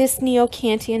 This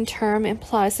neo-Kantian term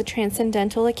implies a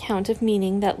transcendental account of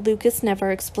meaning that Lukács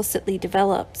never explicitly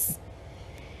develops.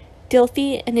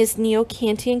 Dilthey and his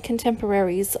neo-Kantian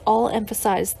contemporaries all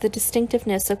emphasize the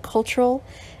distinctiveness of cultural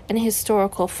and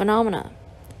historical phenomena.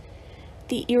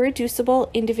 The irreducible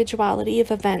individuality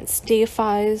of events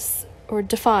defies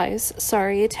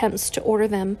attempts to order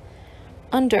them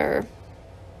under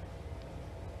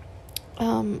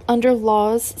under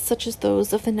laws such as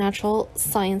those of the natural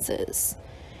sciences.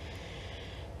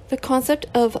 The concept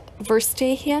of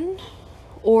Verstehen,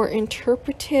 or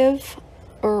interpretive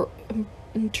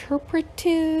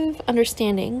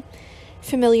understanding,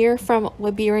 familiar from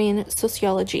Weberian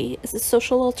sociology, is a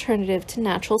social alternative to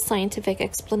natural scientific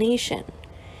explanation.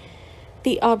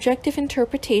 The object of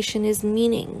interpretation is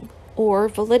meaning, or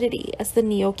validity, as the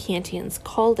Neo-Kantians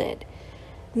called it.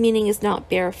 Meaning is not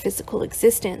bare physical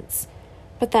existence,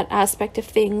 but that aspect of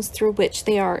things through which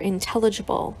they are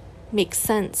intelligible, make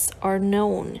sense, are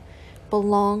known,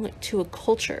 belong to a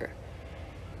culture.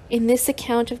 In this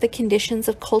account of the conditions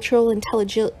of cultural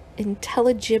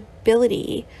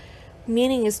intelligibility,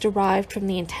 meaning is derived from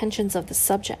the intentions of the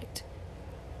subject.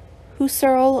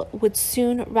 Husserl would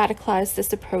soon radicalize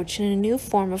this approach in a new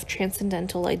form of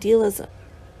transcendental idealism.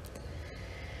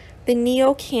 The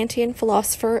neo-Kantian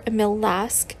philosopher Emil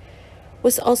Lask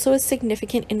was also a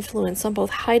significant influence on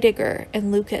both Heidegger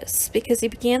and Lukacs because he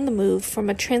began the move from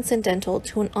a transcendental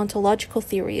to an ontological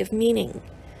theory of meaning.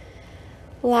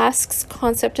 Lask's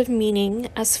concept of meaning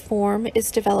as form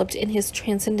is developed in his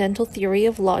transcendental theory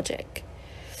of logic.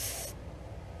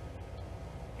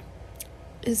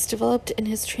 A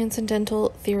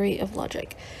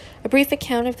brief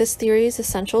account of this theory is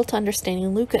essential to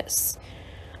understanding Lukacs.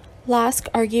 Lask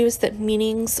argues that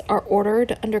meanings are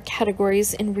ordered under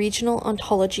categories in regional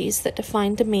ontologies that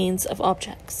define domains of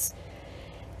objects.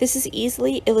 This is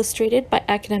easily illustrated by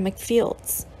academic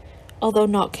fields, although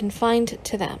not confined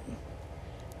to them.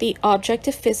 The object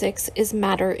of physics is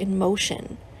matter in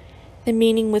motion. The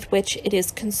meaning with which it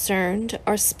is concerned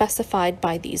are specified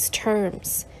by these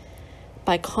terms.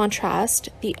 By contrast,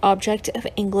 the object of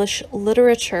English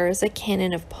literature is a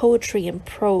canon of poetry and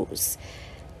prose,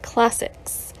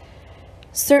 classics.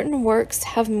 Certain works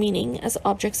have meaning as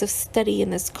objects of study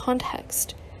in this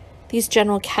context. These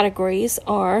general categories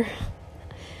are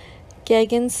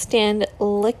Gegenstand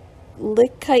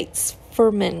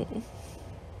Lichtheitsformen.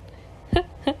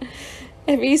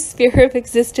 Every sphere of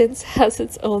existence has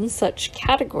its own such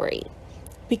category.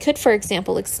 We could, for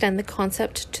example, extend the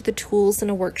concept to the tools in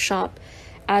a workshop,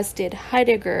 as did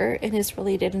Heidegger in his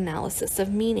related analysis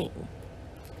of meaning.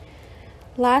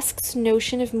 Lask's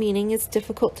notion of meaning is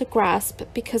difficult to grasp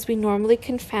because we normally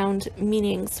confound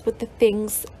meanings with the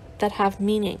things that have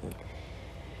meaning.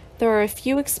 There are a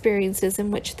few experiences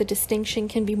in which the distinction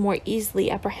can be more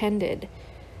easily apprehended.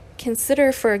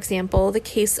 Consider, for example, the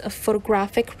case of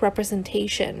photographic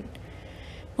representation.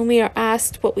 When we are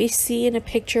asked what we see in a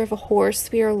picture of a horse,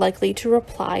 we are likely to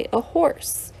reply, a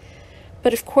horse.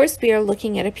 But of course we are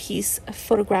looking at a piece of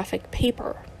photographic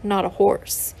paper, not a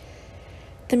horse.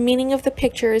 The meaning of the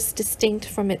picture is distinct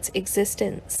from its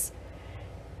existence.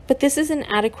 But this is an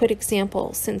adequate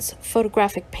example, since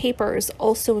photographic paper is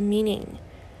also a meaning.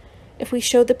 If we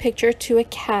showed the picture to a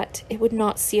cat, it would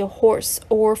not see a horse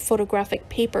or photographic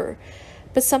paper,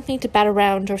 but something to bat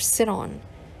around or sit on.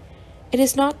 It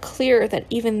is not clear that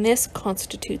even this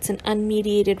constitutes an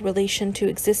unmediated relation to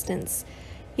existence,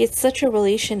 yet such a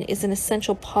relation is an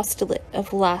essential postulate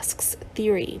of Lask's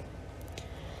theory.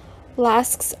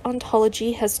 Lask's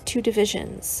ontology has two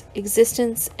divisions,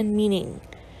 existence and meaning,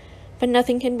 but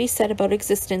nothing can be said about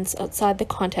existence outside the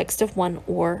context of one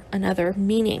or another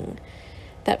meaning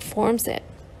that forms it.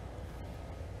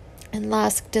 And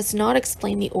Lask does not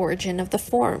explain the origin of the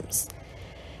forms.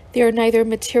 They are neither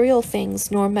material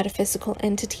things nor metaphysical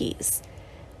entities.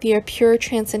 They are pure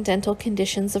transcendental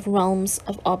conditions of realms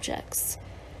of objects.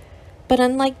 But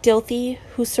unlike Dilthey,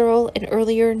 Husserl, and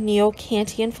earlier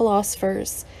neo-Kantian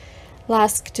philosophers,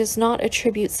 Lask does not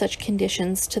attribute such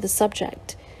conditions to the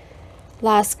subject.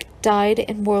 Lask died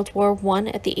in World War I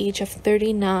at the age of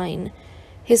 39,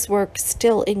 his work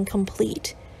still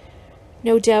incomplete.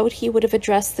 No doubt he would have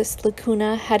addressed this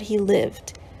lacuna had he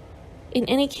lived. In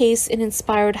any case, it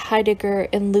inspired Heidegger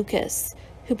and Lukacs,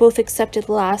 who both accepted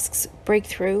Lask's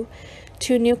breakthrough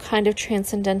to a new kind of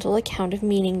transcendental account of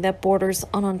meaning that borders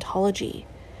on ontology.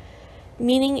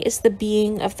 Meaning is the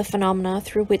being of the phenomena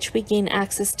through which we gain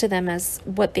access to them as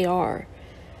what they are.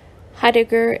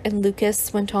 Heidegger and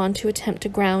Lukacs went on to attempt to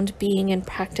ground being in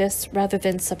practice rather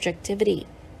than subjectivity.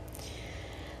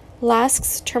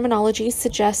 Lask's terminology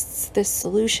suggests this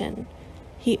solution.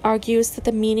 He argues that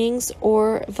the meanings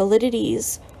or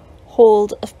validities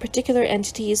hold of particular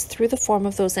entities through the form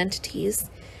of those entities,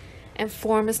 and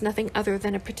form is nothing other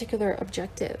than a particular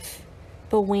objective.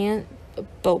 Bewandness,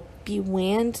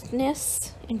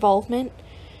 involvement,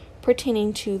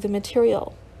 pertaining to the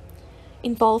material.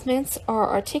 Involvements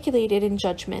are articulated in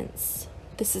judgments.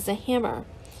 This is a hammer.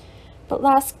 But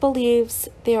Lask believes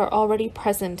they are already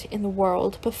present in the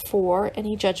world before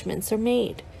any judgments are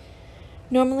made.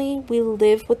 Normally, we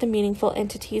live with the meaningful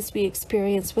entities we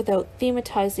experience without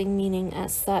thematizing meaning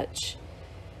as such.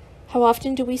 How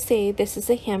often do we say this is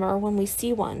a hammer when we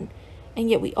see one, and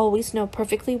yet we always know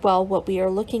perfectly well what we are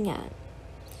looking at?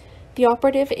 The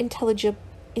operative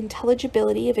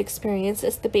intelligibility of experience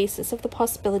is the basis of the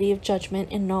possibility of judgment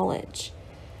and knowledge.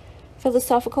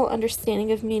 Philosophical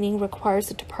understanding of meaning requires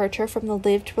a departure from the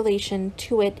lived relation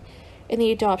to it and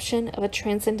the adoption of a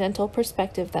transcendental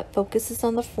perspective that focuses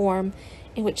on the form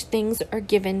in which things are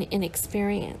given in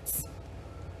experience.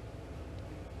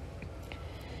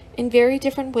 In very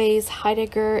different ways,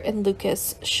 Heidegger and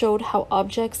Lukacs showed how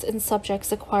objects and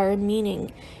subjects acquire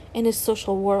meaning in a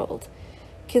social world,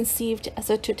 conceived as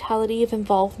a totality of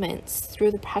involvements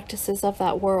through the practices of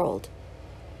that world.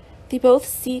 They both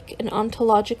seek an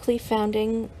ontologically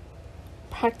founding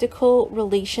practical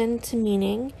relation to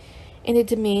meaning in a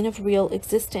domain of real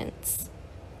existence.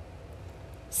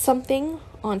 Something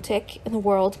ontic in the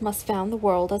world must found the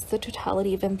world as the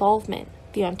totality of involvement,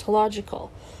 the ontological.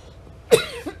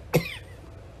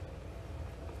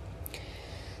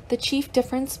 The chief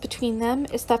difference between them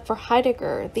is that for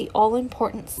Heidegger, the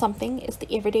all-important something is the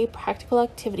everyday practical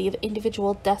activity of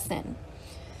individual destin,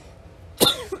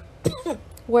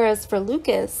 whereas for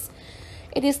Lukacs,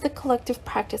 it is the collective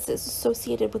practices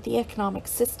associated with the economic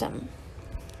system.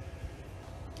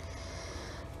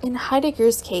 In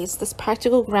Heidegger's case, this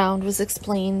practical ground was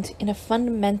explained in a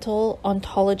fundamental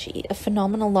ontology of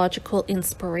phenomenological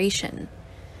inspiration.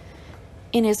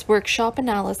 In his workshop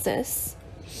analysis,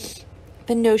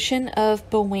 the notion of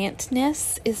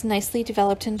buoyantness is nicely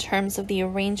developed in terms of the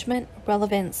arrangement,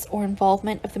 relevance, or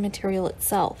involvement of the material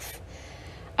itself,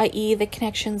 i.e., the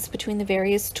connections between the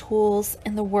various tools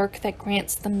and the work that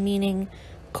grants them meaning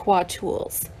qua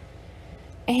tools.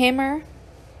 A hammer,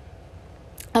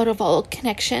 out of all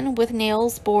connection with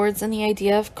nails, boards, and the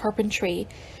idea of carpentry,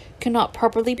 cannot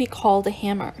properly be called a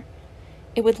hammer.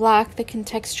 It would lack the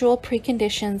contextual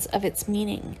preconditions of its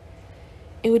meaning.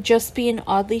 It would just be an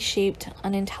oddly shaped,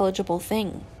 unintelligible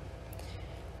thing.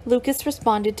 Lukacs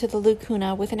responded to the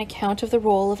lacuna with an account of the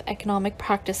role of economic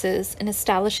practices in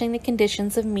establishing the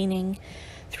conditions of meaning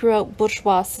throughout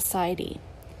bourgeois society.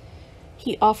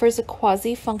 He offers a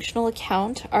quasi-functional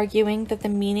account, arguing that the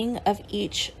meaning of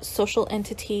each social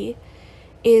entity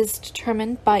is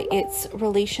determined by its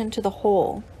relation to the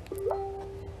whole.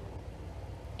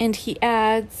 And he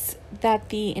adds that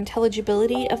the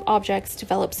intelligibility of objects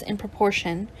develops in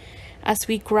proportion as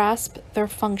we grasp their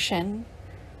function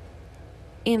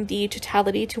in the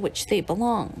totality to which they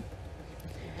belong.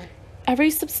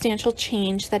 Every substantial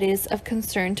change that is of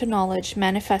concern to knowledge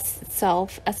manifests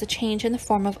itself as a change in the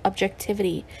form of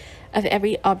objectivity of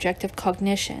every object of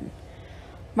cognition.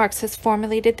 Marx has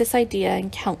formulated this idea in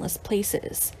countless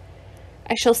places.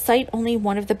 I shall cite only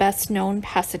one of the best-known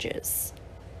passages.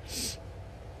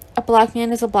 A black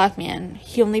man is a black man.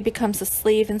 He only becomes a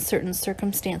slave in certain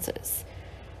circumstances.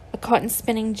 A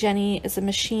cotton-spinning jenny is a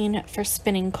machine for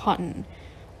spinning cotton.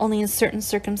 Only in certain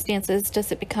circumstances does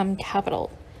it become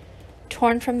capital.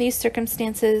 Torn from these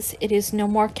circumstances, it is no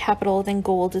more capital than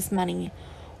gold is money,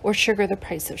 or sugar the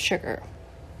price of sugar.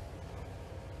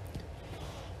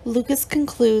 Lukacs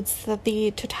concludes that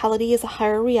the totality is a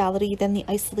higher reality than the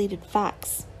isolated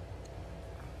facts.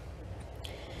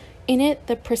 In it,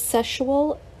 the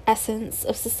processual essence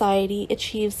of society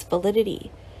achieves validity,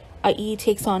 i.e.,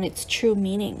 takes on its true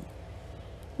meaning.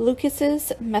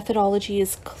 Lukacs's methodology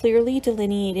is clearly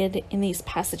delineated in these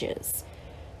passages.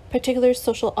 Particular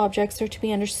social objects are to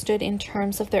be understood in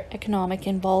terms of their economic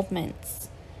involvements.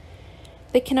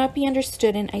 They cannot be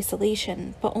understood in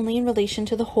isolation, but only in relation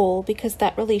to the whole, because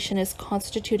that relation is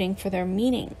constituting for their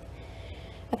meaning.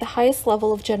 At the highest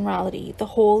level of generality, the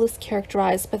whole is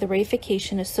characterized by the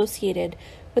reification associated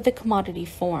with the commodity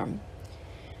form.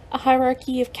 A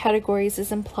hierarchy of categories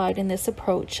is implied in this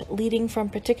approach, leading from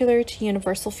particular to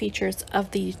universal features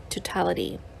of the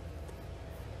totality.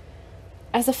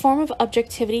 As a form of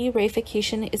objectivity,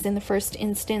 reification is in the first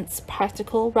instance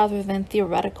practical rather than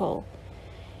theoretical.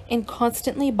 In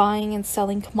constantly buying and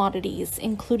selling commodities,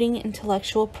 including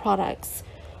intellectual products,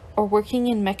 or working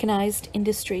in mechanized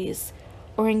industries,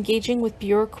 or engaging with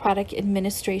bureaucratic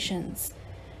administrations,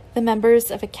 the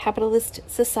members of a capitalist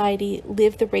society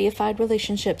live the reified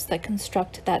relationships that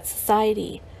construct that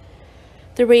society.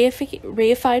 The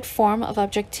reified form of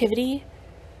objectivity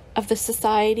of the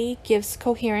society gives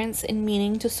coherence and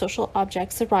meaning to social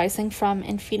objects arising from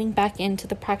and feeding back into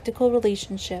the practical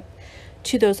relationship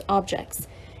to those objects,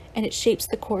 and it shapes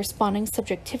the corresponding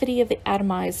subjectivity of the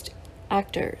atomized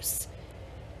actors.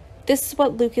 This is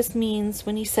what Lukacs means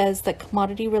when he says that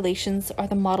commodity relations are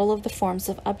the model of the forms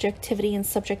of objectivity and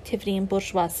subjectivity in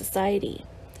bourgeois society.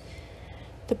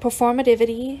 The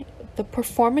performativity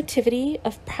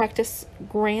of practice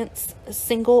grants a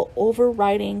single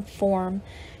overriding form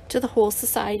to the whole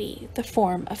society, the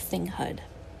form of thinghood.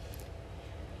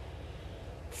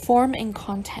 Form and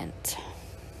content.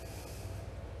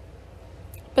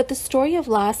 But the story of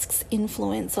Lask's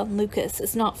influence on Lukacs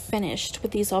is not finished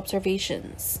with these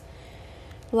observations.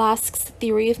 Lask's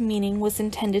theory of meaning was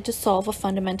intended to solve a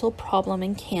fundamental problem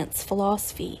in Kant's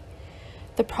philosophy,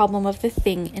 the problem of the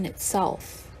thing in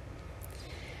itself.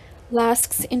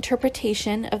 Lask's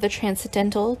interpretation of the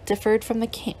transcendental differed from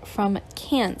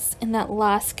Kant's in that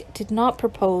Lask did not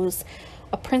propose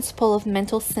a principle of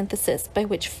mental synthesis by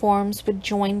which forms would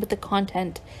join with the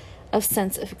content of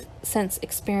sense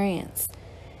experience.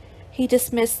 He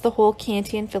dismissed the whole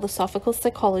Kantian philosophical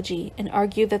psychology and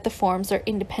argued that the forms are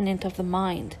independent of the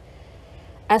mind.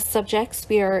 As subjects,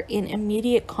 we are in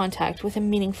immediate contact with a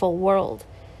meaningful world.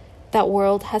 That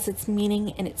world has its meaning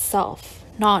in itself,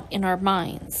 not in our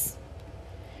minds.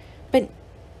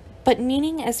 But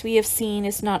meaning, as we have seen,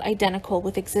 is not identical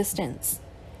with existence.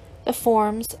 The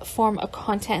forms form a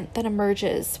content that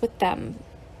emerges with them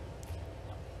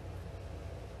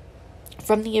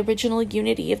from the original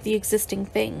unity of the existing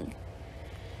thing.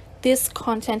 This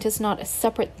content is not a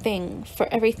separate thing,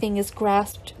 for everything is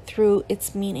grasped through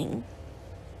its meaning.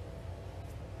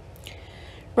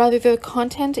 Rather, the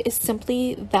content is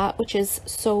simply that which is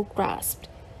so grasped.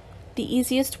 The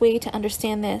easiest way to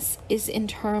understand this is in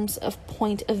terms of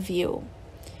point of view.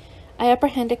 I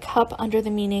apprehend a cup under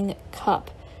the meaning cup,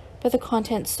 but the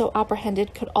content so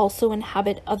apprehended could also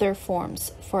inhabit other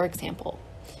forms, for example,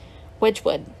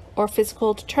 Wedgwood, or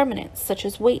physical determinants such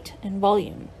as weight and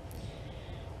volume.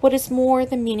 What is more,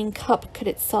 the meaning cup could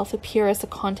itself appear as a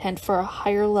content for a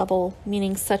higher level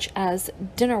meaning such as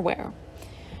dinnerware,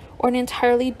 or an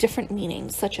entirely different meaning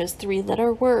such as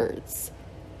three-letter words.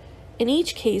 In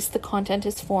each case, the content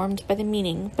is formed by the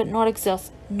meaning, but not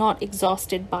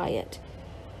exhausted by it.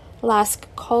 Lask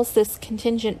calls this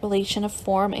contingent relation of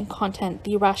form and content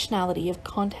the irrationality of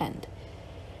content.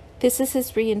 This is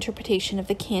his reinterpretation of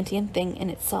the Kantian thing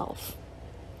in itself.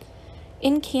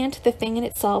 In Kant, the thing in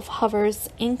itself hovers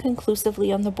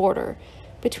inconclusively on the border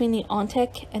between the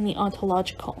ontic and the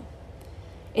ontological.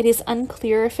 It is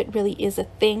unclear if it really is a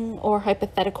thing or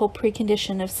hypothetical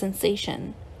precondition of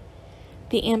sensation.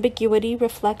 The ambiguity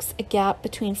reflects a gap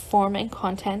between form and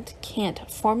content Kant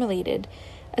formulated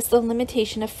as the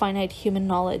limitation of finite human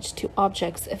knowledge to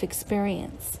objects of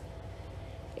experience.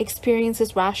 Experience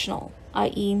is rational,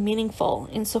 i.e. meaningful,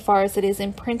 insofar as it is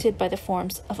imprinted by the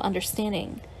forms of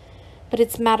understanding, but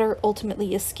its matter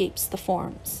ultimately escapes the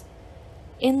forms.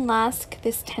 In Lask,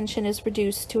 this tension is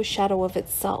reduced to a shadow of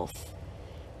itself.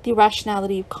 The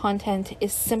rationality of content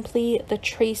is simply the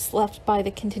trace left by the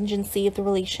contingency of the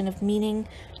relation of meaning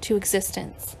to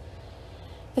existence.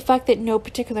 The fact that no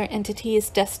particular entity is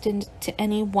destined to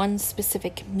any one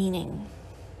specific meaning.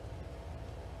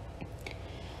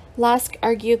 Lask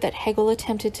argued that Hegel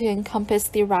attempted to encompass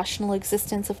the irrational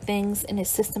existence of things in a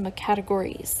system of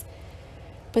categories.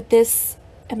 But this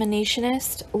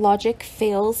emanationist logic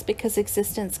fails because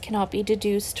existence cannot be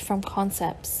deduced from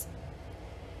concepts.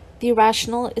 The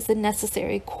irrational is a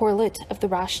necessary correlate of the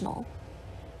rational.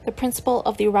 The principle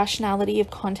of the irrationality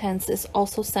of contents is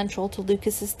also central to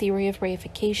Lukacs' theory of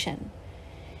reification,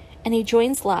 and he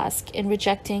joins Lask in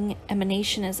rejecting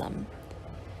emanationism.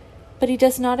 But he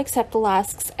does not accept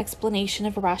Lask's explanation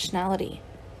of irrationality.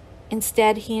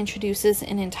 Instead, he introduces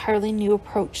an entirely new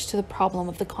approach to the problem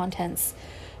of the contents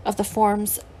of the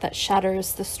forms that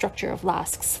shatters the structure of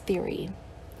Lask's theory.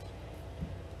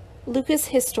 Lukacs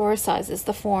historicizes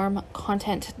the form,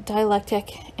 content,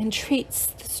 dialectic, and treats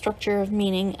the structure of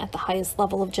meaning at the highest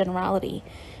level of generality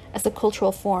as a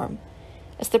cultural form,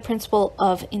 as the principle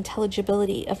of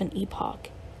intelligibility of an epoch.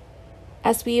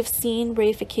 As we have seen,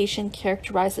 reification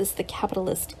characterizes the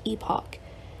capitalist epoch,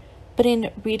 but in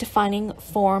redefining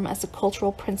form as a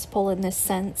cultural principle in this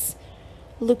sense,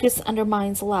 Lukacs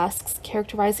undermines Lask's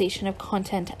characterization of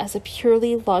content as a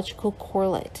purely logical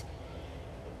correlate.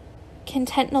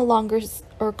 Content no longer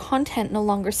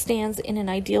stands in an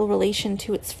ideal relation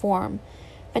to its form,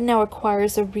 but now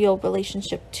acquires a real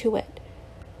relationship to it.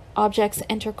 Objects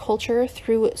enter culture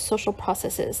through social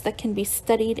processes that can be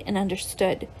studied and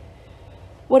understood.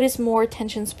 What is more,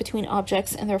 tensions between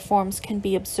objects and their forms can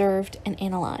be observed and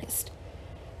analyzed.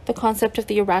 The concept of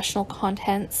the irrational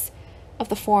contents of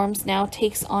the forms now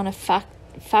takes on a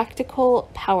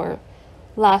factical power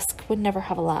Lask would never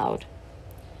have allowed.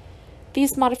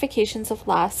 These modifications of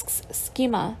Lask's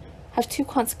schema have two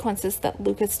consequences that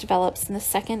Lukacs develops in the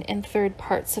second and third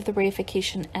parts of the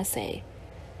reification essay.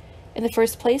 In the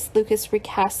first place, Lukacs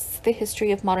recasts the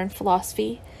history of modern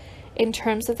philosophy in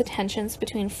terms of the tensions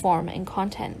between form and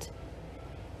content.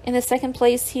 In the second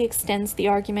place, he extends the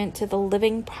argument to the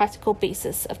living practical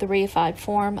basis of the reified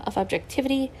form of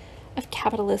objectivity of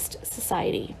capitalist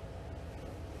society.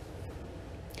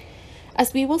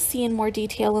 As we will see in more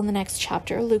detail in the next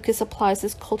chapter, Lukacs applies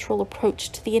his cultural approach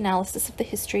to the analysis of the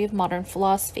history of modern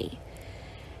philosophy.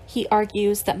 He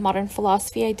argues that modern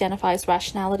philosophy identifies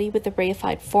rationality with the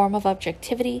reified form of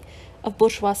objectivity of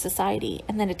bourgeois society,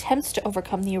 and then attempts to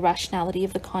overcome the irrationality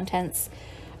of the contents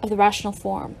of the rational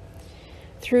form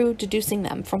through deducing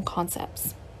them from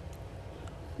concepts.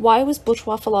 Why was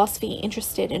bourgeois philosophy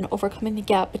interested in overcoming the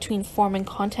gap between form and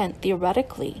content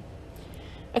theoretically?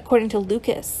 According to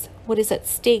Lukacs, what is at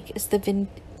stake is the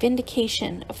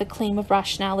vindication of the claim of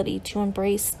rationality to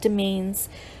embrace domains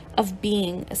of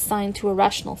being assigned to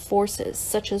irrational forces,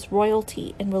 such as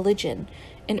royalty and religion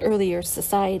in earlier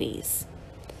societies.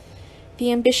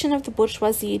 The ambition of the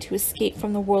bourgeoisie to escape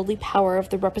from the worldly power of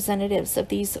the representatives of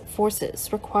these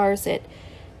forces requires it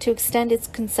to extend its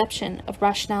conception of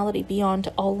rationality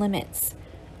beyond all limits,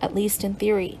 at least in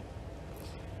theory.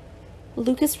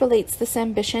 Lukacs relates this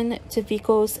ambition to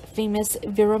Vico's famous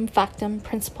virum factum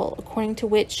principle, according to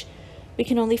which we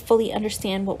can only fully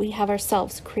understand what we have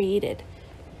ourselves created.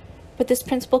 But this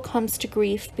principle comes to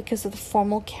grief because of the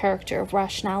formal character of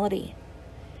rationality.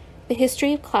 The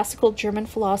history of classical German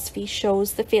philosophy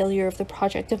shows the failure of the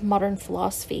project of modern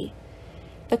philosophy.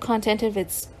 The content of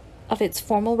its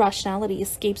formal rationality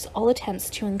escapes all attempts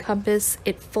to encompass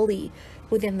it fully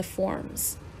within the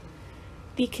forms.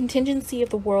 The contingency of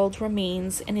the world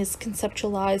remains and is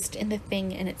conceptualized in the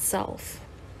thing in itself.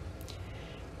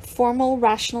 Formal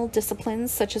rational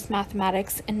disciplines such as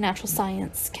mathematics and natural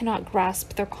science cannot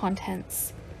grasp their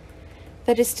contents.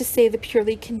 That is to say, the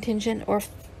purely contingent or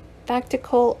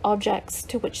factical objects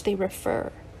to which they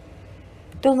refer.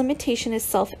 The limitation is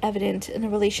self-evident in the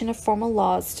relation of formal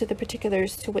laws to the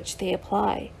particulars to which they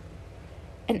apply.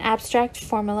 An abstract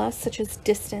formula such as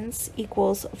distance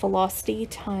equals velocity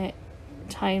times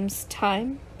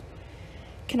time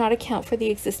cannot account for the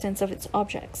existence of its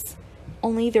objects,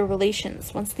 only their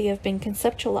relations once they have been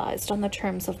conceptualized on the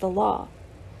terms of the law.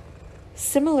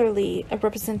 Similarly, a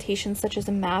representation such as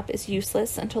a map is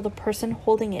useless until the person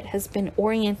holding it has been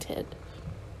oriented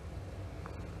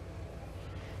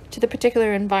to the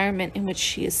particular environment in which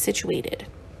she is situated.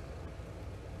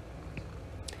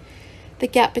 The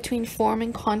gap between form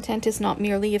and content is not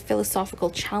merely a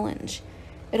philosophical challenge.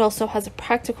 It also has a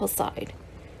practical side.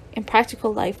 In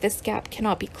practical life, this gap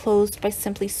cannot be closed by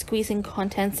simply squeezing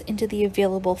contents into the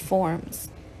available forms.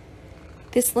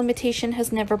 This limitation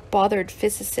has never bothered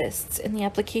physicists in the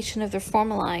application of their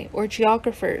formulae or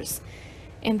geographers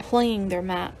employing their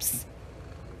maps.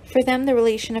 For them, the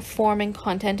relation of form and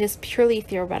content is purely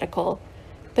theoretical,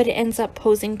 but it ends up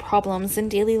posing problems in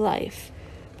daily life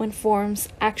when forms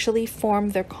actually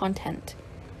form their content.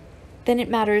 Then it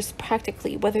matters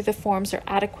practically whether the forms are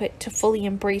adequate to fully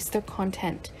embrace their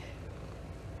content.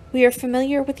 We are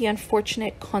familiar with the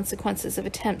unfortunate consequences of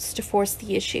attempts to force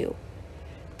the issue.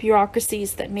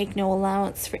 Bureaucracies that make no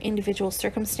allowance for individual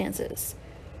circumstances.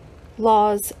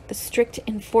 Laws, the strict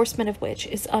enforcement of which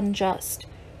is unjust.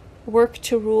 Work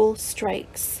to rule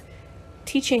strikes.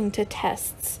 Teaching to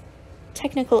tests.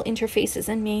 Technical interfaces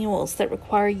and manuals that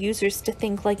require users to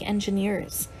think like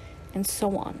engineers, and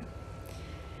so on.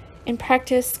 In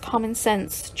practice, common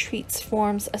sense treats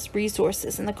forms as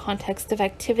resources in the context of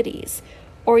activities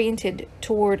oriented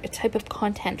toward a type of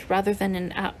content rather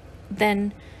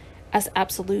than as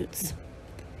absolutes.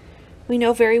 We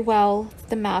know very well that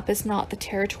the map is not the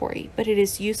territory, but it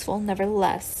is useful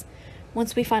nevertheless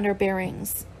once we find our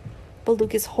bearings. But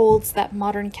Lukacs holds that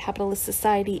modern capitalist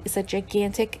society is a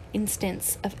gigantic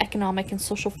instance of economic and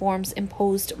social forms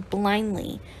imposed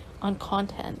blindly on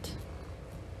content.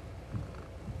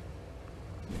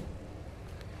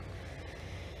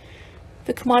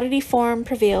 The commodity form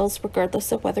prevails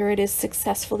regardless of whether it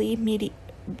successfully mediates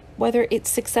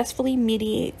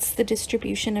the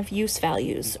distribution of use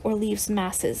values or leaves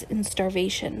masses in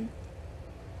starvation.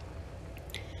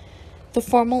 The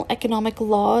formal economic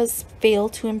laws fail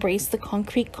to embrace the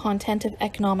concrete content of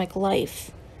economic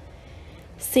life.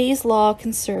 Say's law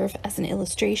can serve as an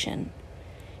illustration.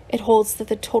 It holds that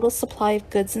the total supply of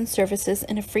goods and services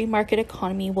in a free market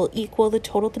economy will equal the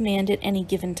total demand at any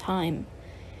given time.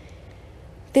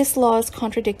 This law is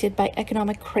contradicted by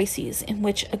economic crises in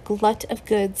which a glut of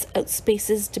goods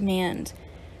outspaces demand,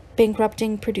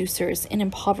 bankrupting producers and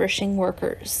impoverishing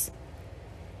workers.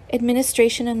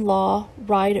 Administration and law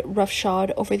ride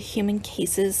roughshod over the human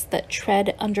cases that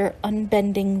tread under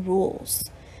unbending rules.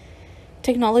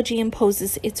 Technology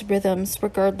imposes its rhythms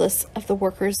regardless of the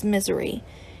workers' misery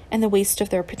and the waste of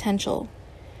their potential.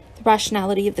 The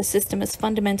rationality of the system is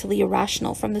fundamentally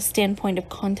irrational from the standpoint of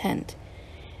content,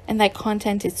 and that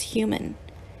content is human.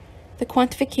 The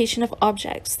quantification of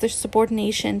objects, their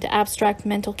subordination to abstract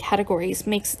mental categories,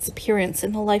 makes its appearance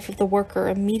in the life of the worker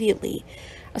immediately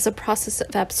as a process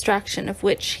of abstraction of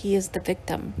which he is the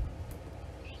victim.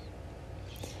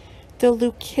 The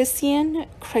Lukacian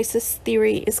crisis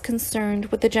theory is concerned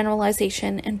with the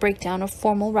generalization and breakdown of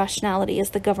formal rationality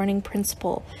as the governing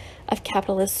principle of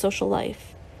capitalist social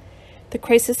life. The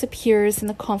crisis appears in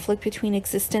the conflict between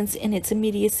existence in its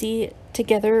immediacy,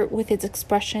 together with its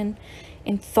expression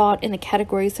in thought in the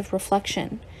categories of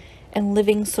reflection and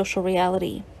living social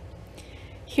reality.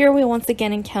 Here we once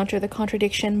again encounter the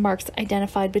contradiction Marx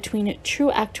identified between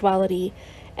true actuality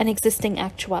and existing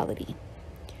actuality.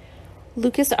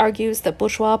 Lukacs argues that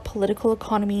bourgeois political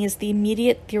economy is the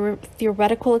immediate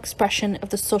theoretical expression of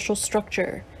the social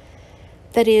structure,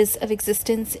 that is, of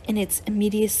existence in its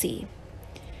immediacy.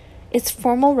 Its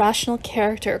formal rational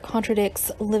character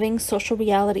contradicts living social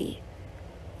reality.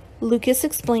 Lukacs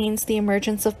explains the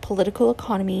emergence of political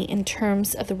economy in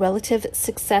terms of the relative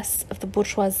success of the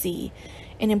bourgeoisie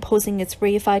in imposing its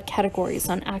reified categories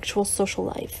on actual social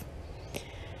life.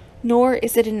 Nor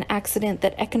is it an accident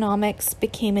that economics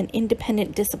became an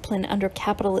independent discipline under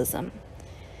capitalism.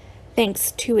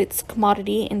 Thanks to its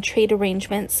commodity and trade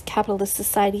arrangements, capitalist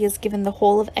society has given the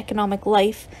whole of economic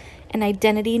life an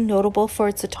identity notable for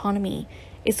its autonomy,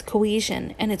 its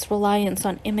cohesion, and its reliance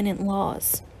on immanent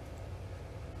laws.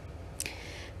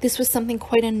 This was something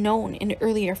quite unknown in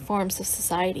earlier forms of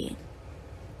society.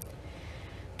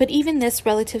 But even this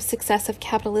relative success of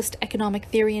capitalist economic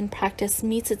theory and practice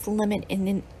meets its limit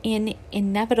in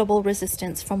inevitable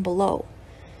resistance from below.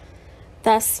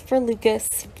 Thus, for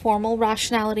Lukacs, formal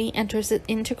rationality enters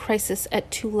into crisis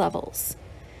at two levels.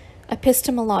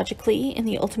 Epistemologically, in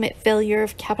the ultimate failure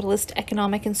of capitalist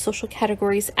economic and social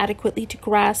categories adequately to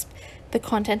grasp the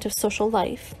content of social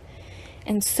life,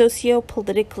 and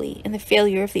socio-politically, in the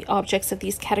failure of the objects of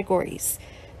these categories,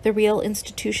 the real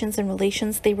institutions and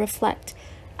relations they reflect,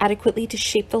 adequately to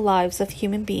shape the lives of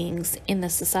human beings in the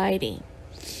society.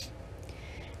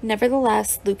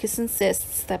 Nevertheless, Lukacs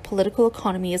insists that political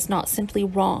economy is not simply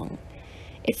wrong.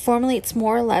 It formulates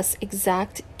more or less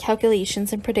exact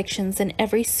calculations and predictions in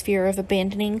every sphere of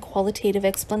abandoning qualitative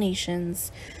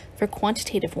explanations for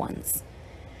quantitative ones.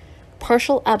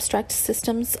 Partial abstract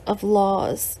systems of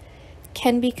laws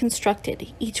can be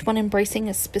constructed, each one embracing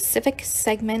a specific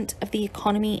segment of the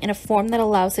economy in a form that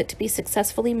allows it to be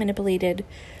successfully manipulated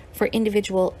for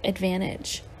individual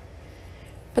advantage.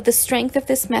 But the strength of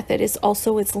this method is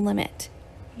also its limit.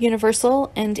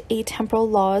 Universal and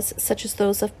atemporal laws, such as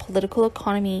those of political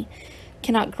economy,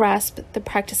 cannot grasp the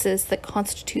practices that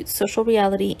constitute social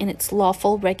reality in its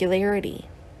lawful regularity.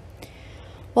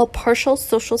 While partial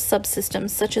social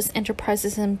subsystems, such as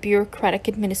enterprises and bureaucratic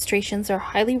administrations, are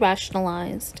highly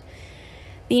rationalized,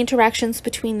 the interactions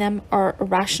between them are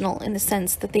irrational in the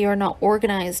sense that they are not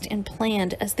organized and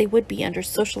planned as they would be under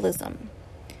socialism.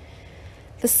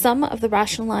 The sum of the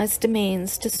rationalized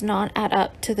domains does not add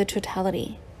up to the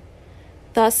totality.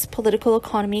 Thus, political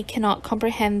economy cannot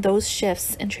comprehend those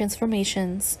shifts and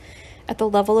transformations at the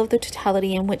level of the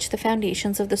totality in which the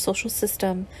foundations of the social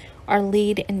system are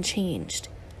laid and changed.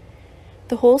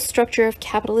 The whole structure of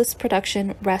capitalist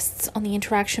production rests on the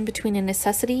interaction between a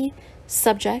necessity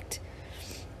subject,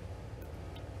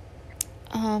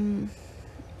 a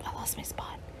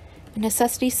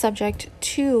necessity subject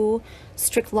to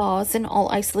strict laws and all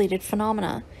isolated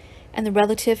phenomena, and the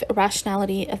relative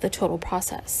irrationality of the total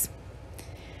process.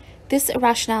 This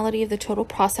irrationality of the total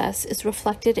process is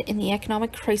reflected in the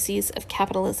economic crises of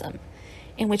capitalism,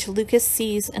 in which Lukacs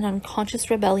sees an unconscious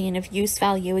rebellion of use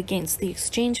value against the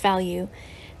exchange value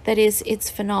that is its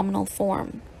phenomenal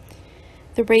form.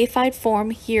 The reified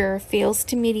form here fails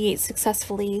to mediate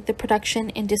successfully the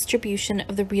production and distribution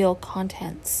of the real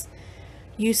contents,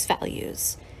 use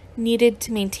values, needed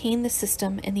to maintain the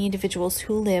system and the individuals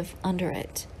who live under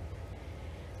it.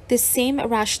 This same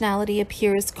irrationality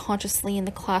appears consciously in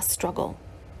the class struggle.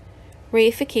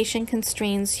 Reification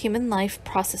constrains human life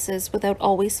processes without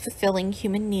always fulfilling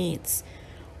human needs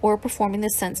or performing the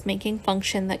sense-making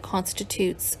function that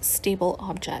constitutes stable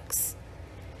objects.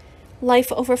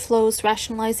 Life overflows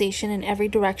rationalization in every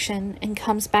direction and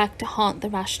comes back to haunt the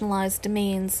rationalized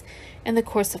domains in the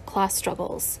course of class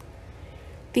struggles.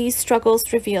 These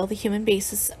struggles reveal the human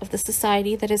basis of the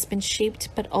society that has been shaped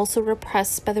but also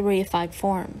repressed by the reified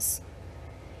forms.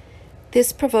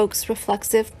 This provokes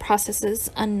reflexive processes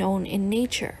unknown in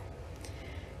nature.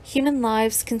 Human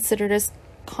lives considered as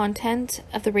content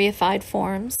of the reified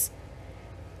forms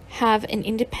have an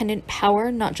independent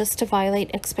power not just to violate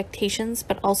expectations,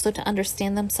 but also to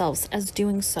understand themselves as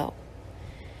doing so.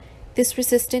 This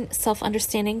resistant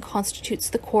self-understanding constitutes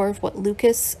the core of what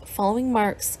Lukacs, following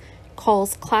Marx,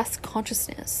 calls class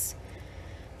consciousness.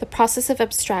 The process of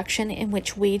abstraction in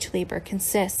which wage labor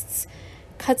consists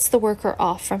cuts the worker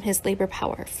off from his labor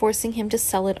power, forcing him to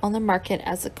sell it on the market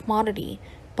as a commodity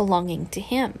belonging to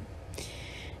him.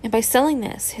 And by selling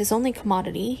this, his only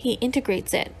commodity, he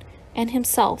integrates it and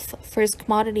himself, for his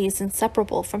commodity is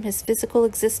inseparable from his physical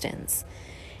existence,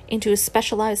 into a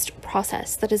specialized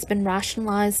process that has been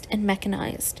rationalized and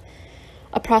mechanized,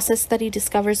 a process that he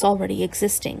discovers already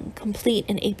existing, complete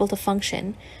and able to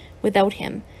function without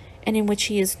him, and in which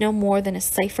he is no more than a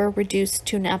cipher reduced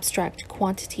to an abstract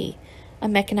quantity, a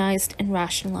mechanized and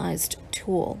rationalized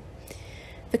tool.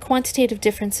 The quantitative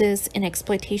differences in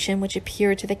exploitation which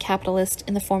appear to the capitalist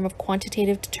in the form of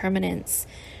quantitative determinants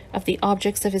of the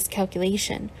objects of his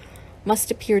calculation must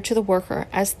appear to the worker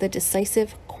as the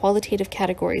decisive qualitative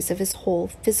categories of his whole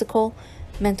physical,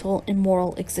 mental, and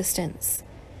moral existence.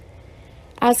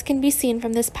 As can be seen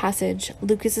from this passage,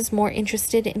 Lukacs is more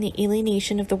interested in the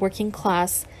alienation of the working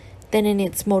class than in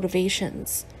its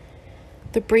motivations.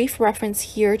 The brief reference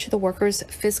here to the worker's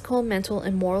physical, mental,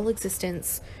 and moral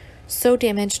existence, so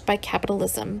damaged by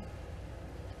capitalism,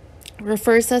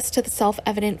 refers us to the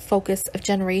self-evident focus of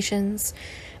generations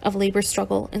of labor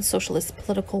struggle and socialist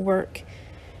political work.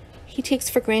 He takes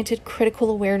for granted critical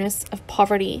awareness of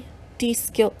poverty,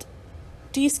 de-skilled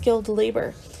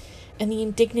labor, and the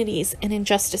indignities and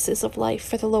injustices of life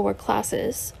for the lower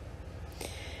classes.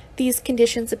 These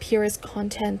conditions appear as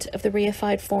content of the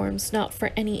reified forms not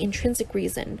for any intrinsic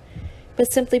reason,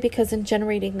 but simply because in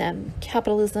generating them,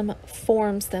 capitalism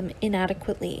forms them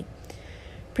inadequately,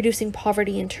 producing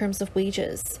poverty in terms of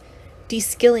wages,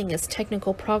 de-skilling as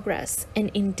technical progress,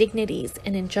 and indignities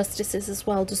and injustices as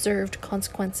well-deserved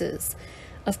consequences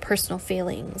of personal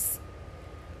failings.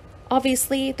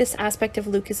 Obviously, this aspect of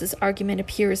Lukacs' argument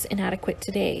appears inadequate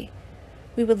today.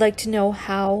 We would like to know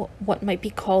how what might be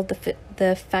called the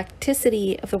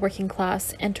facticity of the working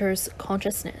class enters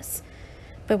consciousness,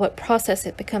 by what process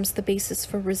it becomes the basis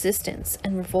for resistance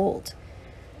and revolt.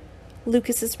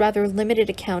 Lukacs' rather limited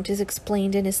account is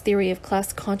explained in his theory of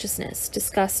class consciousness,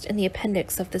 discussed in the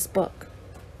appendix of this book.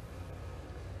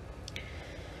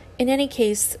 In any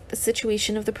case, the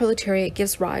situation of the proletariat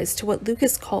gives rise to what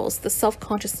Lukacs calls the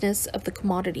self-consciousness of the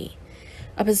commodity,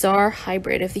 a bizarre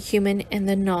hybrid of the human and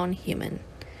the non-human.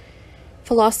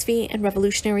 Philosophy and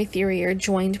revolutionary theory are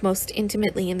joined most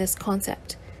intimately in this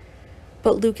concept,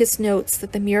 but Lukacs notes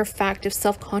that the mere fact of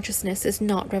self-consciousness is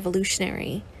not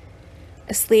revolutionary.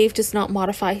 A slave does not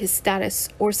modify his status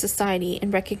or society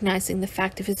in recognizing the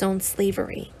fact of his own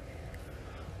slavery.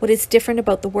 What is different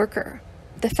about the worker?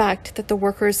 The fact that the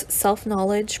worker's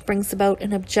self-knowledge brings about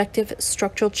an objective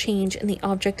structural change in the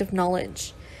object of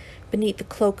knowledge. Beneath the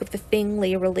cloak of the thing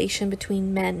lay a relation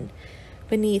between men.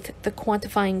 Beneath the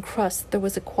quantifying crust there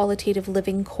was a qualitative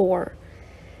living core.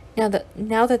 Now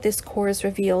that this core is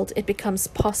revealed, it becomes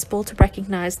possible to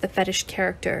recognize the fetish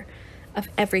character of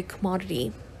every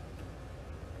commodity.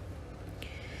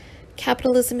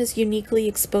 Capitalism is uniquely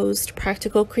exposed to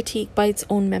practical critique by its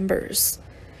own members.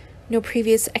 No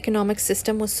previous economic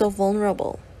system was so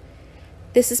vulnerable.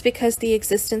 This is because the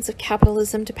existence of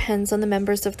capitalism depends on the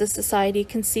members of the society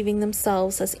conceiving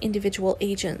themselves as individual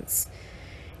agents,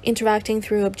 interacting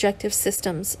through objective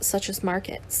systems such as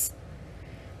markets.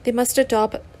 They must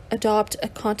adopt a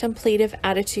contemplative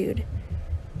attitude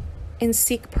and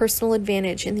seek personal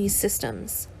advantage in these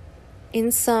systems. In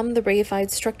sum, the reified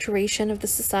structuration of the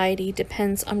society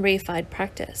depends on reified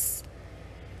practice.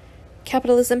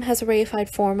 Capitalism has a reified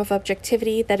form of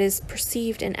objectivity that is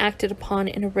perceived and acted upon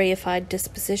in a reified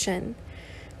disposition,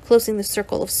 closing the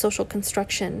circle of social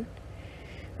construction.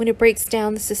 When it breaks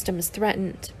down, the system is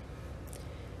threatened.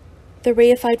 The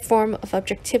reified form of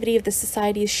objectivity of the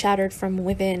society is shattered from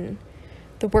within.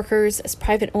 The workers, as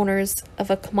private owners of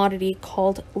a commodity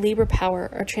called labor power,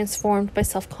 are transformed by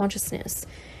self-consciousness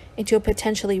into a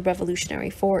potentially revolutionary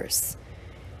force.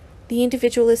 The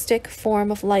individualistic form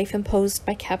of life imposed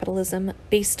by capitalism,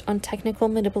 based on technical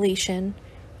manipulation,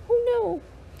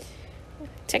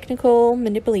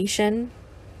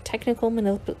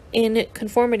 in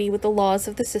conformity with the laws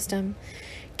of the system,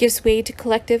 gives way to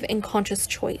collective and conscious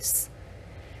choice.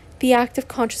 The act of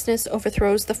consciousness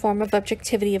overthrows the form of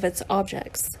objectivity of its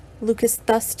objects. Lukacs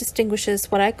thus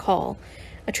distinguishes what I call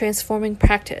a transforming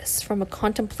practice from a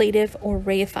contemplative or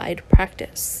reified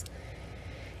practice.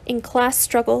 In class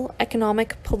struggle,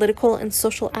 economic, political, and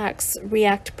social acts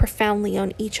react profoundly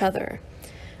on each other,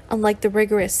 unlike the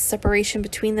rigorous separation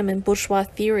between them in bourgeois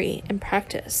theory and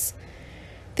practice.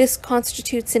 This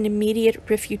constitutes an immediate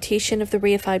refutation of the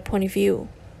reified point of view.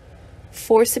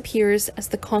 Force appears as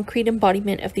the concrete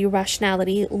embodiment of the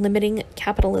irrationality limiting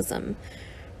capitalism,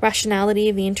 rationality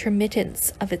of the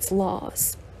intermittence of its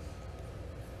laws.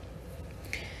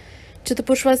 To the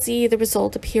bourgeoisie, the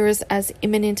result appears as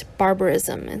imminent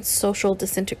barbarism and social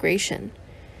disintegration.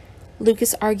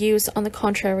 Lukacs argues, on the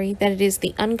contrary, that it is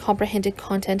the uncomprehended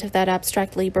content of that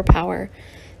abstract labor power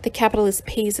the capitalist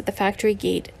pays at the factory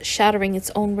gate, shattering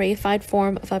its own reified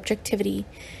form of objectivity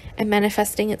and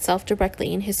manifesting itself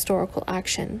directly in historical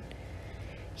action.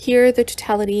 Here, the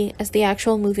totality as the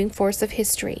actual moving force of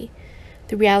history,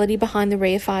 the reality behind the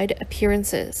reified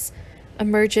appearances,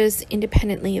 emerges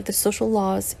independently of the social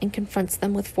laws and confronts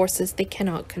them with forces they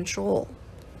cannot control.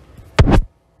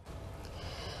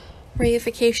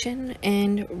 Reification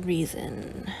and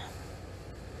reason.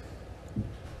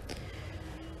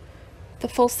 The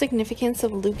full significance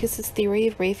of Lukacs' theory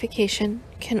of reification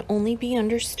can only be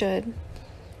understood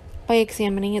by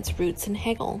examining its roots in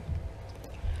Hegel.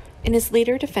 In his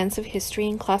later defense of history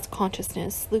and class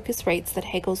consciousness, Lukacs writes that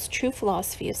Hegel's true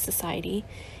philosophy of society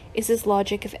is his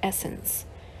logic of essence,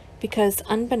 because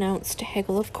unbeknownst to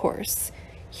Hegel, of course,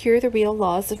 here the real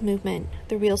laws of movement,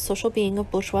 the real social being of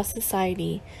bourgeois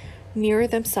society, mirror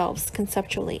themselves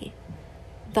conceptually.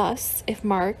 Thus, if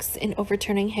Marx, in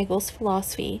overturning Hegel's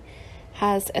philosophy,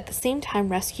 has at the same time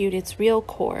rescued its real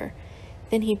core,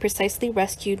 then he precisely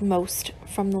rescued most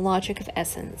from the logic of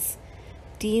essence,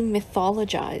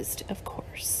 demythologized, of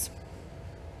course.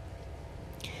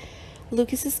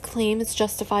 Lukacs' claim is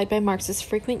justified by Marx's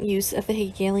frequent use of the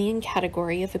Hegelian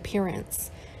category of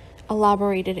appearance,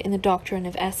 elaborated in the doctrine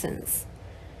of essence.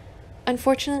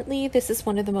 Unfortunately, this is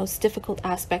one of the most difficult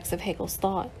aspects of Hegel's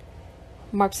thought.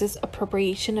 Marx's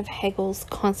appropriation of Hegel's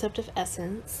concept of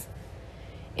essence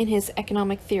in his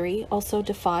economic theory also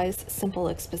defies simple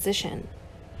exposition.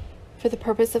 For the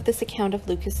purpose of this account of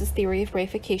Lukacs' theory of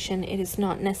reification, it is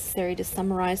not necessary to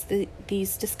summarize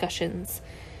these discussions,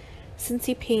 since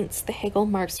he paints the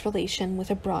Hegel-Marx relation with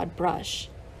a broad brush.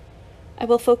 I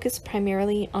will focus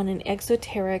primarily on an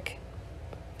exoteric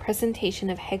presentation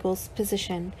of Hegel's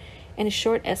position in a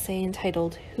short essay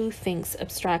entitled "Who Thinks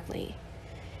Abstractly?"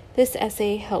 This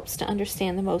essay helps to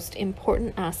understand the most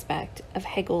important aspect of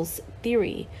Hegel's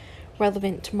theory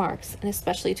relevant to Marx, and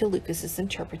especially to Lukacs'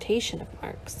 interpretation of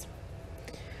Marx.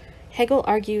 Hegel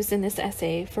argues in this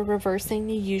essay for reversing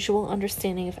the usual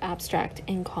understanding of abstract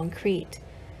and concrete.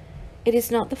 It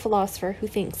is not the philosopher who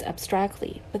thinks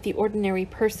abstractly, but the ordinary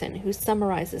person who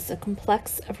summarizes a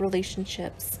complex of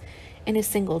relationships in a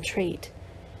single trait.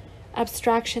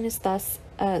 Abstraction is thus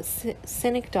a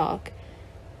synecdoche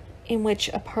in which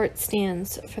a part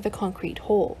stands for the concrete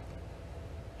whole.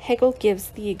 Hegel gives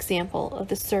the example of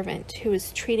the servant who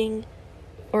is treated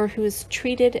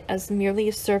as merely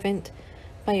a servant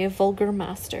by a vulgar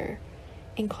master,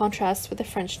 in contrast with the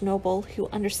French noble who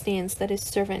understands that his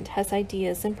servant has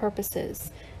ideas and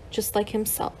purposes, just like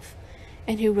himself,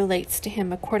 and who relates to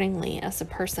him accordingly as a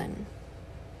person.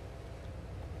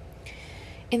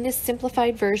 In this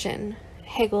simplified version,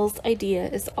 Hegel's idea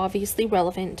is obviously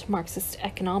relevant to Marxist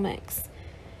economics.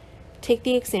 Take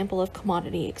the example of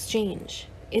commodity exchange.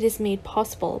 It is made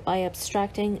possible by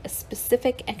abstracting a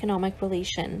specific economic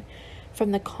relation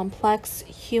from the complex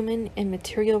human and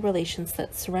material relations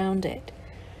that surround it.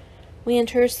 We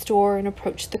enter a store and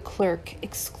approach the clerk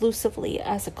exclusively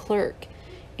as a clerk,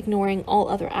 ignoring all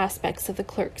other aspects of the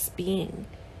clerk's being.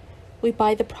 We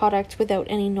buy the product without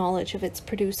any knowledge of its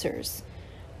producers,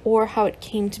 or how it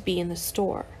came to be in the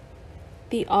store.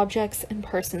 The objects and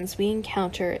persons we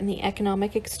encounter in the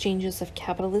economic exchanges of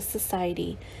capitalist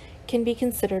society can be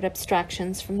considered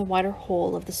abstractions from the wider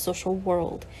whole of the social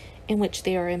world in which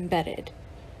they are embedded.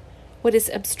 What is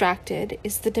abstracted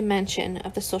is the dimension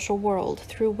of the social world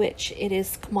through which it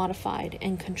is commodified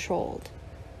and controlled.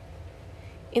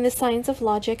 In the science of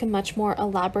logic, a much more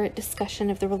elaborate discussion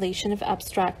of the relation of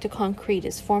abstract to concrete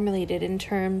is formulated in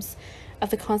terms of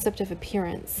the concept of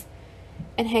appearance.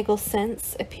 In Hegel's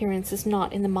sense, appearance is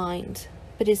not in the mind,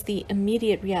 but is the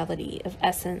immediate reality of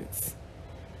essence,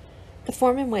 the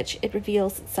form in which it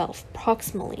reveals itself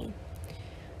proximally.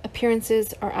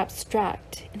 Appearances are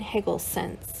abstract in Hegel's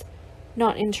sense,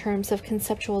 not in terms of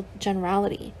conceptual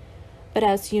generality, but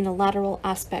as unilateral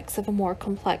aspects of a more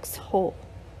complex whole.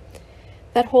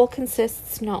 That whole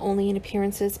consists not only in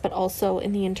appearances, but also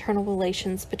in the internal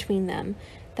relations between them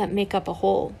that make up a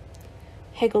whole.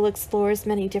 Hegel explores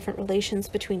many different relations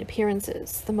between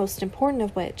appearances, the most important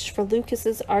of which, for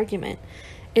Lukacs's argument,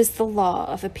 is the law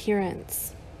of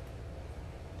appearance.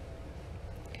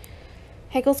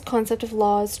 Hegel's concept of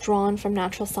law is drawn from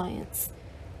natural science.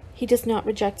 He does not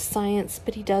reject science,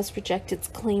 but he does reject its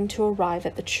claim to arrive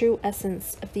at the true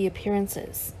essence of the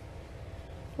appearances.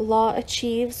 Law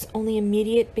achieves only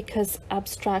immediate because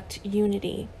abstract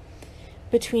unity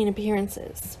between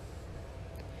appearances.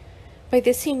 By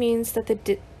this he means that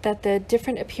the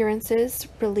different appearances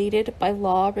related by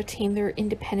law retain their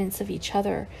independence of each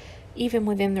other, even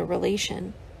within their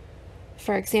relation.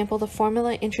 For example, the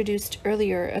formula introduced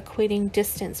earlier equating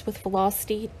distance with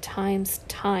velocity times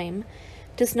time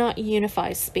does not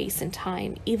unify space and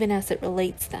time, even as it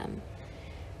relates them.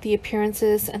 The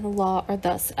appearances and the law are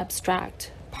thus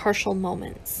abstract, partial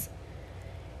moments.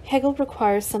 Hegel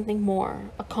requires something more,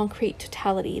 a concrete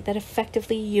totality that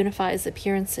effectively unifies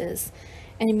appearances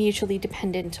and a mutually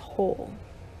dependent whole.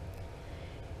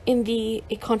 In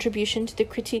A Contribution to the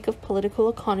Critique of Political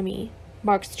Economy,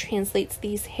 Marx translates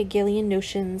these Hegelian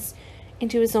notions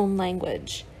into his own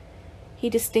language. He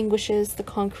distinguishes the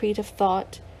concrete of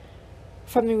thought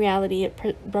from the reality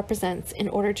it represents in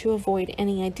order to avoid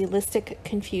any idealistic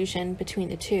confusion between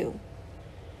the two.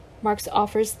 Marx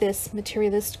offers this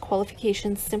materialist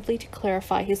qualification simply to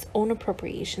clarify his own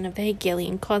appropriation of the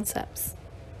Hegelian concepts.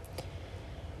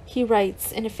 He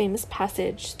writes in a famous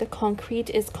passage, "The concrete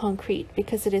is concrete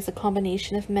because it is a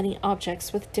combination of many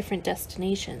objects with different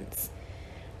destinations,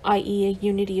 i.e., a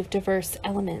unity of diverse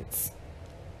elements.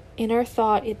 In our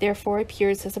thought, it therefore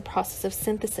appears as a process of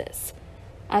synthesis,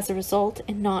 as a result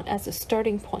and not as a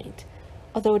starting point,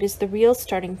 although it is the real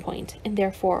starting point and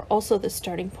therefore also the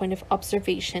starting point of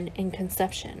observation and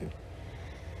conception."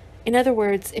 In other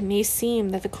words, it may seem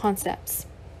that the concepts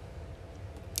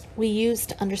we use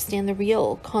to understand the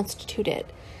real constitute it,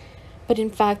 but in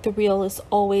fact the real is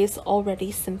always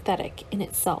already synthetic in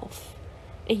itself,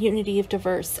 a unity of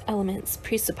diverse elements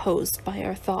presupposed by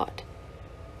our thought.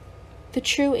 The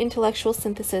true intellectual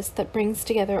synthesis that brings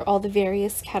together all the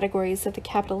various categories of the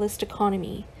capitalist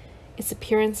economy, its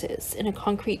appearances in a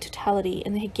concrete totality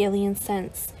in the Hegelian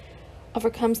sense,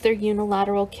 overcomes their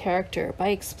unilateral character by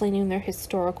explaining their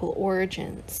historical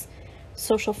origins,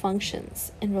 social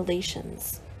functions, and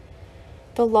relations.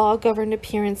 The law-governed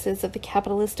appearances of the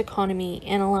capitalist economy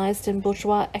analyzed in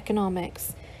bourgeois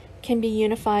economics can be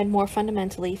unified more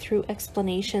fundamentally through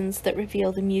explanations that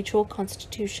reveal the mutual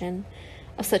constitution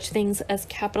of such things as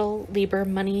capital, labor,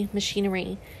 money,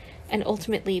 machinery, and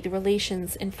ultimately the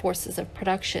relations and forces of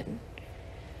production.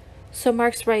 So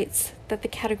Marx writes that the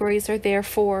categories are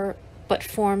therefore but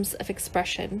forms of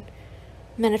expression,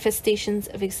 manifestations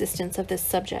of existence of this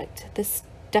subject, this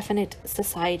definite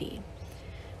society,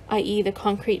 i.e., the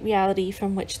concrete reality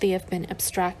from which they have been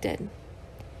abstracted.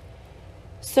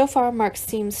 So far, Marx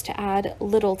seems to add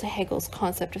little to Hegel's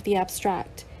concept of the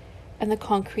abstract and the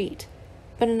concrete,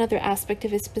 but another aspect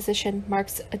of his position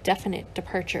marks a definite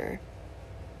departure.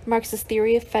 Marx's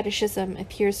theory of fetishism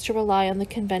appears to rely on the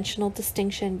conventional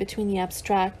distinction between the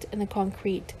abstract and the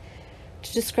concrete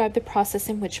to describe the process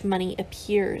in which money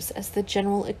appears as the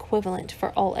general equivalent for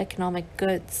all economic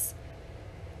goods.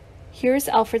 Here is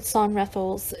Alfred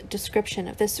Sohnrethel's description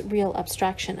of this real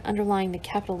abstraction underlying the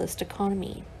capitalist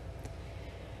economy.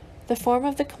 The form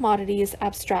of the commodity is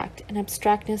abstract, and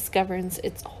abstractness governs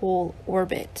its whole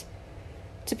orbit.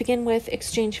 To begin with,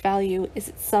 exchange value is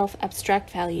itself abstract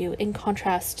value in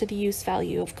contrast to the use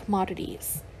value of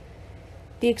commodities.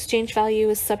 The exchange value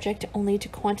is subject only to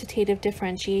quantitative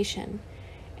differentiation,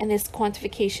 and this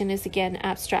quantification is again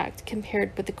abstract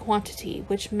compared with the quantity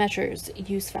which measures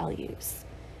use values.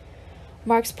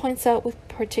 Marx points out with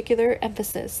particular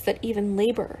emphasis that even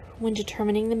labor, when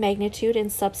determining the magnitude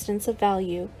and substance of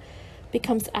value,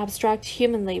 becomes abstract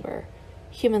human labor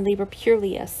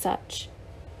purely as such.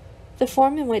 The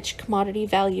form in which commodity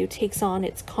value takes on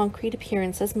its concrete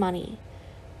appearance as money,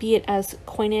 be it as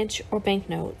coinage or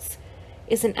banknotes,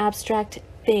 is an abstract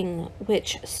thing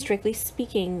which, strictly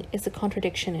speaking, is a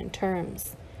contradiction in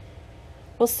terms.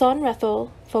 While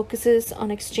Sohnrethel focuses on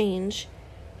exchange,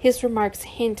 his remarks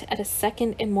hint at a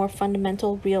second and more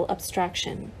fundamental real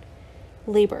abstraction: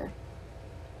 labor.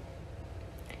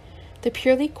 The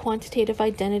purely quantitative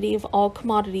identity of all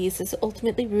commodities is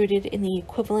ultimately rooted in the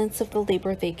equivalence of the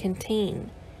labor they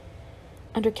contain.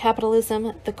 Under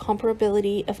capitalism, the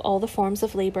comparability of all the forms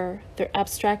of labor, their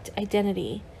abstract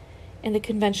identity, in the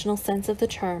conventional sense of the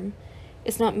term,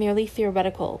 is not merely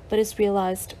theoretical, but is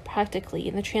realized practically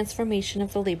in the transformation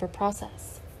of the labor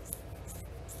process.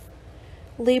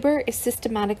 Labor is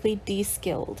systematically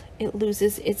de-skilled. It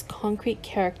loses its concrete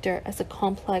character as a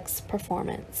complex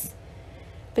performance.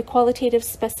 The qualitative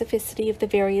specificity of the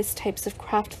various types of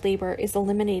craft labor is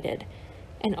eliminated,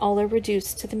 and all are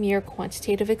reduced to the mere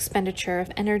quantitative expenditure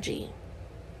of energy.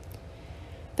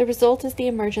 The result is the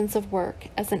emergence of work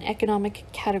as an economic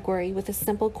category with a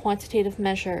simple quantitative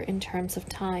measure in terms of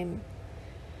time.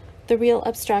 The real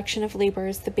abstraction of labor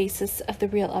is the basis of the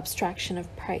real abstraction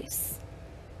of price.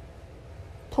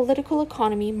 Political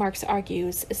economy, Marx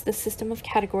argues, is the system of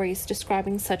categories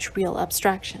describing such real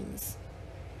abstractions.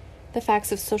 The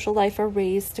facts of social life are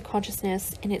raised to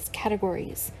consciousness in its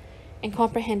categories and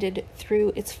comprehended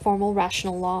through its formal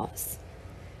rational laws.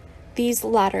 These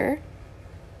latter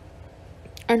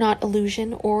are not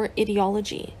illusion or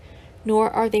ideology, nor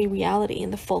are they reality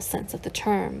in the full sense of the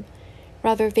term.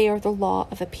 Rather, they are the law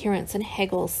of appearance in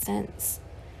Hegel's sense.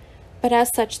 But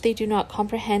as such, they do not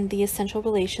comprehend the essential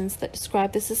relations that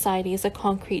describe the society as a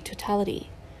concrete totality.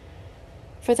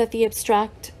 For that the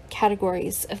abstract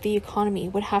categories of the economy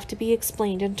would have to be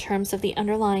explained in terms of the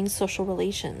underlying social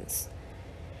relations.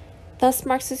 Thus,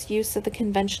 Marx's use of the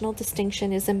conventional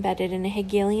distinction is embedded in a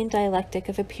Hegelian dialectic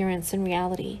of appearance and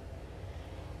reality.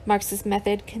 Marx's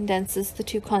method condenses the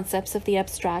two concepts of the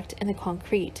abstract and the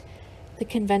concrete, the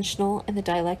conventional and the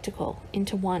dialectical,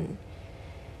 into one.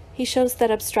 He shows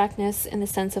that abstractness in the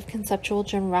sense of conceptual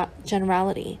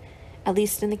generality, at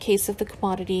least in the case of the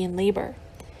commodity and labor,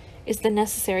 is the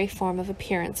necessary form of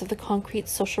appearance of the concrete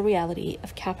social reality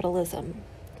of capitalism.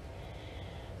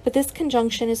 But this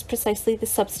conjunction is precisely the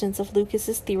substance of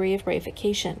Lukacs's theory of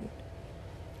reification.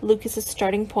 Lukacs's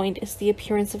starting point is the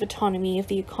appearance of autonomy of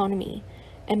the economy,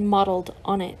 and modeled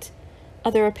on it,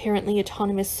 other apparently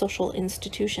autonomous social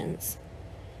institutions.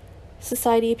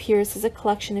 Society appears as a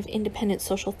collection of independent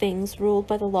social things ruled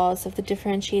by the laws of the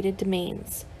differentiated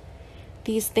domains.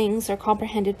 These things are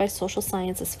comprehended by social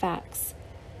science as facts.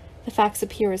 The facts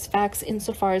appear as facts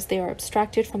insofar as they are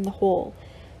abstracted from the whole,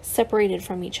 separated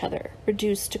from each other,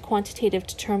 reduced to quantitative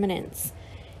determinants,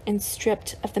 and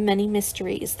stripped of the many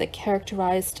mysteries that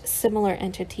characterized similar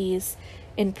entities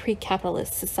in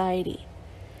pre-capitalist society.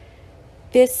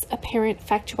 This apparent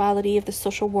factuality of the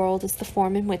social world is the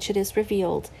form in which it is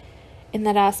revealed, in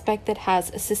that aspect that has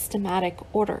a systematic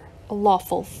order, a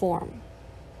lawful form.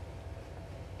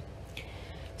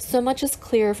 So much is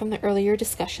clear from the earlier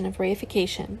discussion of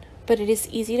reification, but it is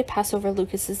easy to pass over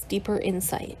Lukacs's deeper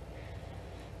insight.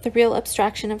 The real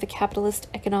abstraction of the capitalist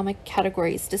economic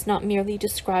categories does not merely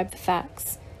describe the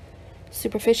facts,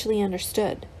 superficially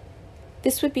understood.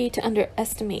 This would be to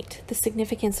underestimate the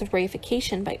significance of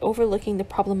reification by overlooking the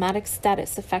problematic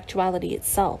status of factuality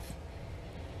itself.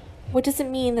 What does it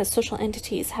mean that social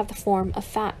entities have the form of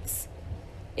facts?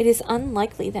 It is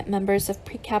unlikely that members of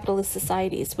pre-capitalist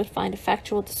societies would find a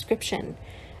factual description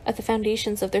of the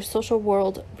foundations of their social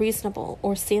world reasonable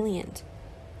or salient.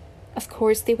 Of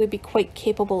course, they would be quite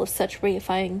capable of such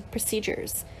reifying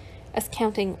procedures as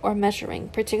counting or measuring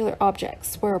particular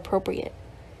objects where appropriate.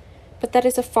 But that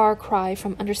is a far cry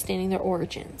from understanding their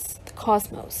origins, the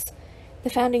cosmos, the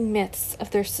founding myths of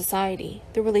their society,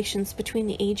 the relations between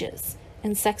the ages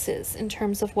and sexes in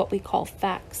terms of what we call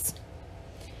facts.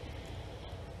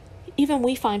 Even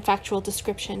we find factual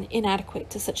description inadequate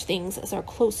to such things as our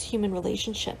close human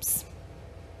relationships.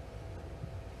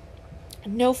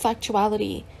 No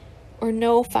factuality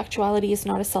is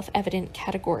not a self-evident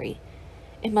category.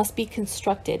 It must be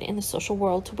constructed in the social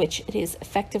world to which it is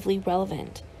effectively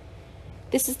relevant.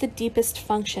 This is the deepest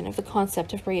function of the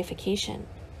concept of reification.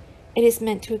 It is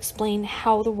meant to explain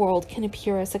how the world can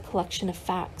appear as a collection of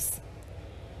facts.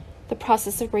 The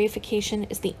process of reification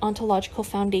is the ontological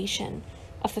foundation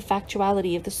of the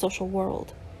factuality of the social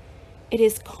world. It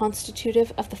is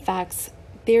constitutive of the facts'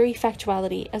 very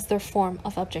factuality as their form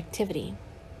of objectivity.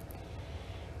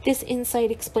 This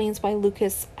insight explains why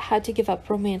Lukacs had to give up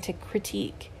romantic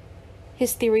critique.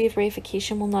 His theory of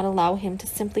reification will not allow him to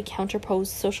simply counterpose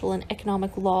social and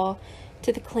economic law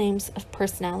to the claims of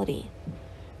personality,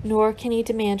 nor can he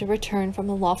demand a return from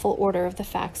the lawful order of the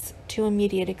facts to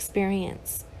immediate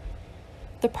experience.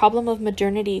 The problem of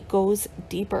modernity goes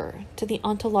deeper to the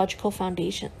ontological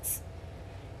foundations.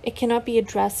 It cannot be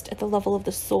addressed at the level of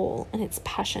the soul and its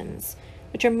passions,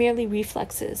 which are merely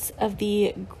reflexes of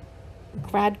the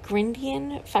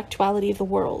Gradgrindian factuality of the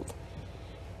world,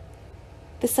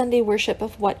 the Sunday worship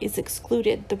of what is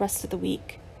excluded the rest of the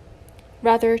week.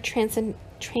 Rather,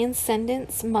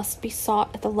 transcendence must be sought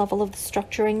at the level of the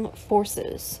structuring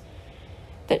forces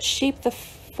that shape the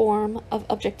form of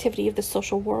objectivity of the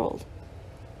social world.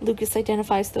 Lukacs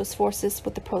identifies those forces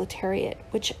with the proletariat,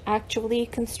 which actually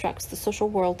constructs the social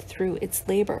world through its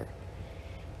labor.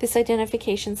 This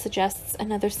identification suggests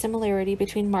another similarity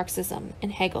between Marxism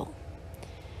and Hegel.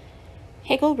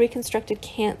 Hegel reconstructed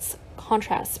Kant's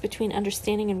contrasts between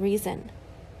understanding and reason,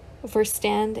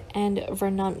 Verstand and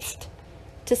Vernunft,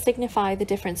 to signify the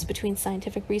difference between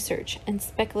scientific research and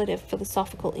speculative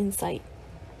philosophical insight.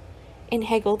 In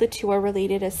Hegel, the two are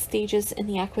related as stages in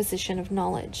the acquisition of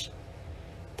knowledge.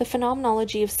 The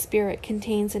Phenomenology of Spirit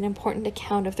contains an important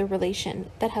account of the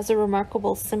relation that has a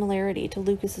remarkable similarity to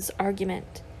Lukacs's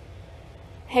argument.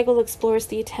 Hegel explores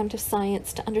the attempt of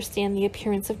science to understand the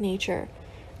appearance of nature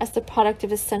as the product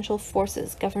of essential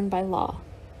forces governed by law.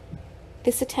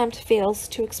 This attempt fails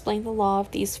to explain the law of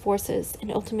these forces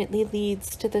and ultimately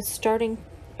leads to the startling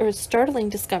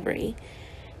discovery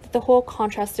that the whole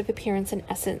contrast of appearance and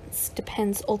essence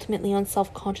depends ultimately on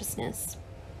self-consciousness.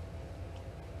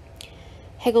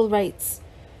 Hegel writes,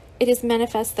 "It is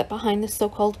manifest that behind the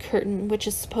so-called curtain, which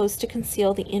is supposed to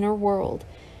conceal the inner world,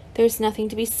 there is nothing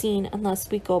to be seen unless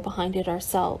we go behind it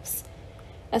ourselves,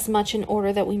 as much in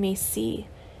order that we may see,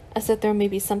 as that there may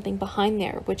be something behind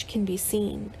there which can be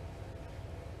seen."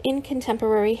 In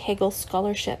contemporary Hegel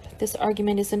scholarship, this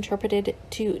argument is interpreted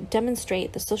to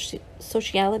demonstrate the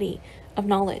sociality of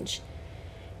knowledge.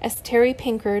 As Terry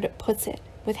Pinkard puts it,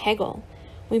 with Hegel,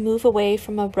 we move away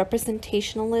from a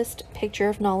representationalist picture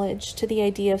of knowledge to the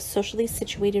idea of socially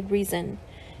situated reason,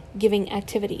 giving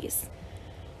activities.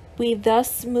 We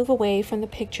thus move away from the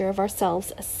picture of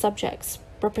ourselves as subjects,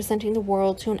 representing the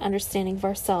world to an understanding of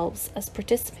ourselves as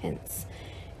participants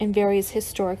in various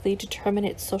historically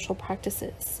determinate social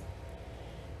practices.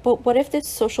 But what if this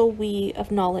social we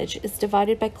of knowledge is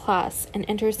divided by class and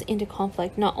enters into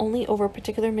conflict not only over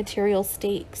particular material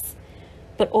stakes,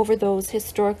 but over those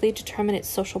historically determinate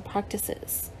social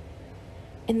practices?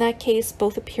 In that case,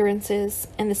 both appearances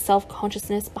and the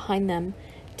self-consciousness behind them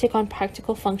take on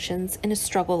practical functions in a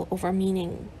struggle over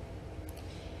meaning.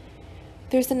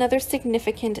 There's another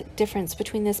significant difference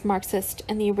between this Marxist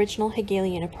and the original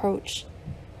Hegelian approach.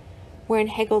 Where in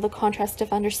Hegel the contrast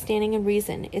of understanding and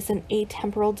reason is an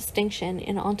atemporal distinction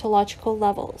in ontological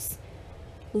levels,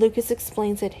 Lukacs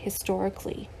explains it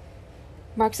historically.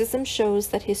 Marxism shows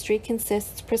that history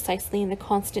consists precisely in the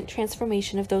constant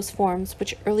transformation of those forms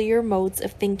which earlier modes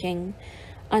of thinking,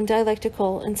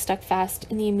 undialectical and stuck fast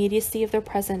in the immediacy of their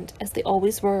present as they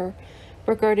always were,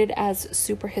 regarded as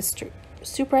suprahistorical.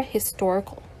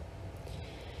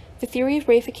 The theory of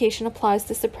reification applies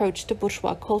this approach to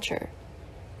bourgeois culture.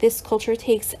 This culture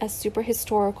takes as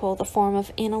superhistorical the form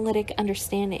of analytic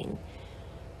understanding,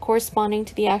 corresponding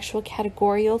to the actual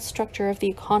categorical structure of the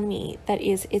economy that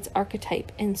is its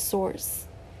archetype and source.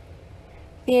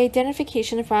 The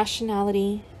identification of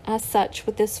rationality as such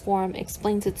with this form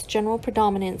explains its general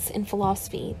predominance in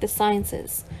philosophy, the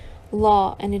sciences,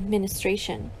 law, and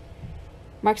administration.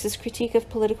 Marx's critique of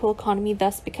political economy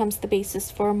thus becomes the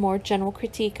basis for a more general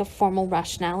critique of formal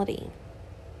rationality.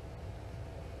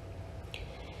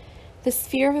 The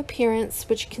sphere of appearance,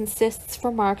 which consists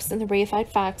for Marx in the reified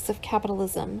facts of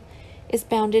capitalism, is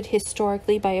bounded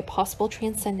historically by a possible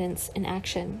transcendence in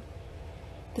action.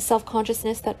 The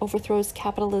self-consciousness that overthrows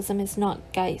capitalism is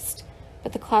not Geist,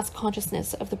 but the class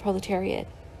consciousness of the proletariat.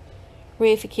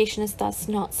 Reification is thus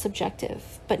not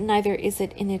subjective, but neither is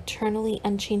it an eternally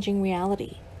unchanging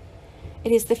reality.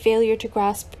 It is the failure to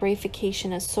grasp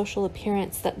reification as social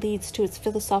appearance that leads to its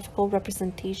philosophical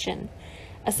representation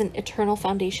as an eternal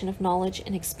foundation of knowledge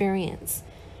and experience,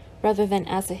 rather than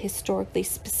as a historically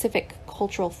specific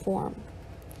cultural form.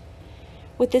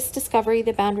 With this discovery,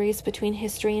 the boundaries between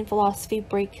history and philosophy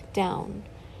break down.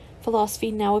 Philosophy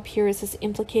now appears as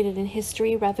implicated in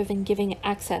history rather than giving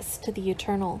access to the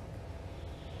eternal.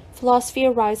 Philosophy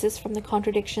arises from the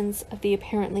contradictions of the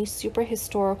apparently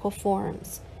superhistorical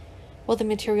forms, while the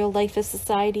material life of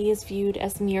society is viewed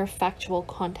as mere factual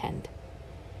content.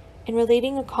 In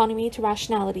relating economy to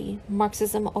rationality,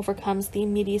 Marxism overcomes the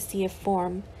immediacy of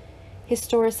form,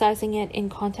 historicizing it in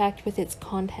contact with its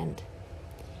content.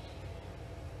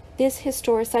 This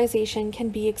historicization can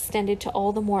be extended to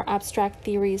all the more abstract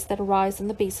theories that arise on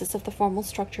the basis of the formal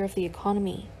structure of the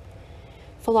economy.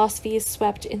 Philosophy is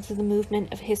swept into the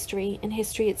movement of history, and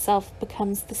history itself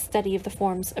becomes the study of the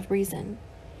forms of reason,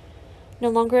 no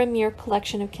longer a mere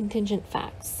collection of contingent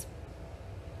facts.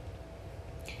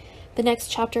 The next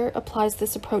chapter applies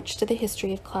this approach to the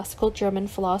history of classical German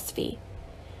philosophy.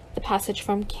 The passage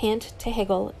from Kant to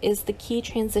Hegel is the key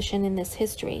transition in this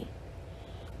history.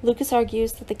 Lukacs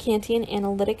argues that the Kantian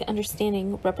analytic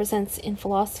understanding represents in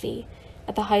philosophy,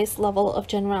 at the highest level of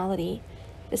generality,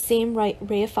 the same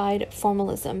reified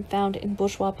formalism found in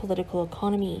bourgeois political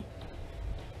economy.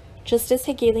 Just as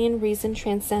Hegelian reason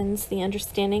transcends the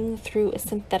understanding through a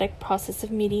synthetic process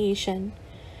of mediation,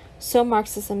 so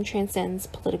Marxism transcends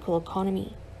political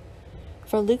economy.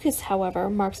 For Lukacs, however,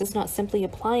 Marx is not simply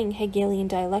applying Hegelian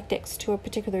dialectics to a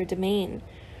particular domain,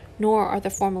 nor are the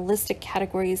formalistic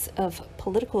categories of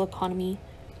political economy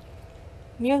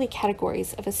merely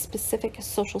categories of a specific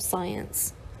social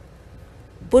science.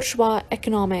 Bourgeois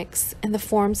economics and the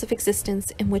forms of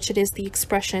existence in which it is the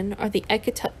expression are the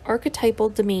archetypal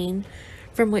domain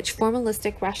from which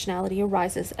formalistic rationality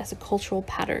arises as a cultural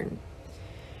pattern.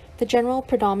 The general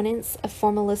predominance of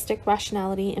formalistic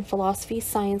rationality in philosophy,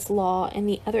 science, law, and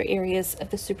the other areas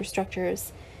of the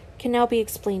superstructures can now be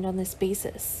explained on this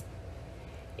basis.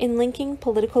 In linking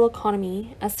political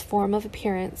economy as form of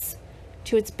appearance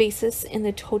to its basis in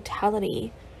the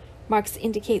totality, Marx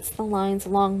indicates the lines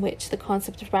along which the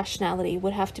concept of rationality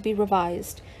would have to be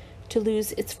revised to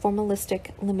lose its formalistic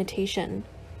limitation.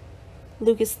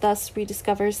 Lukacs thus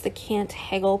rediscovers the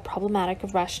Kant-Hegel problematic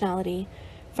of rationality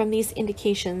from these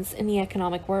indications in the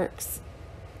economic works.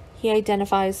 He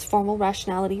identifies formal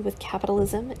rationality with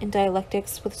capitalism and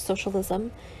dialectics with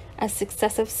socialism as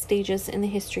successive stages in the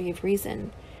history of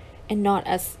reason, and not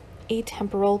as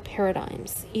atemporal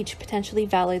paradigms, each potentially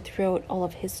valid throughout all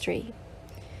of history.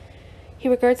 He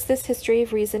regards this history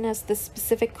of reason as the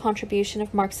specific contribution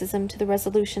of Marxism to the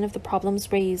resolution of the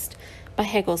problems raised by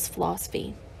Hegel's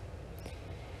philosophy.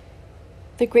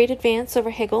 The great advance over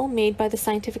Hegel made by the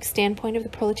scientific standpoint of the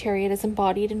proletariat as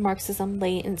embodied in Marxism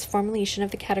lay in its formulation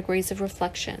of the categories of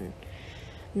reflection,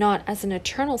 not as an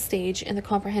eternal stage in the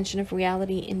comprehension of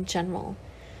reality in general,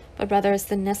 but rather as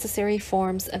the necessary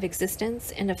forms of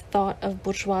existence and of thought of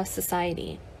bourgeois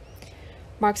society.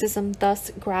 Marxism thus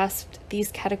grasped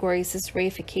these categories as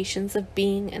reifications of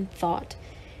being and thought,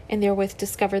 and therewith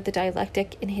discovered the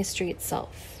dialectic in history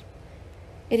itself.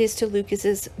 It is to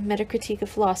Lukacs's Metacritique of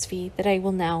Philosophy that I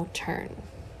will now turn.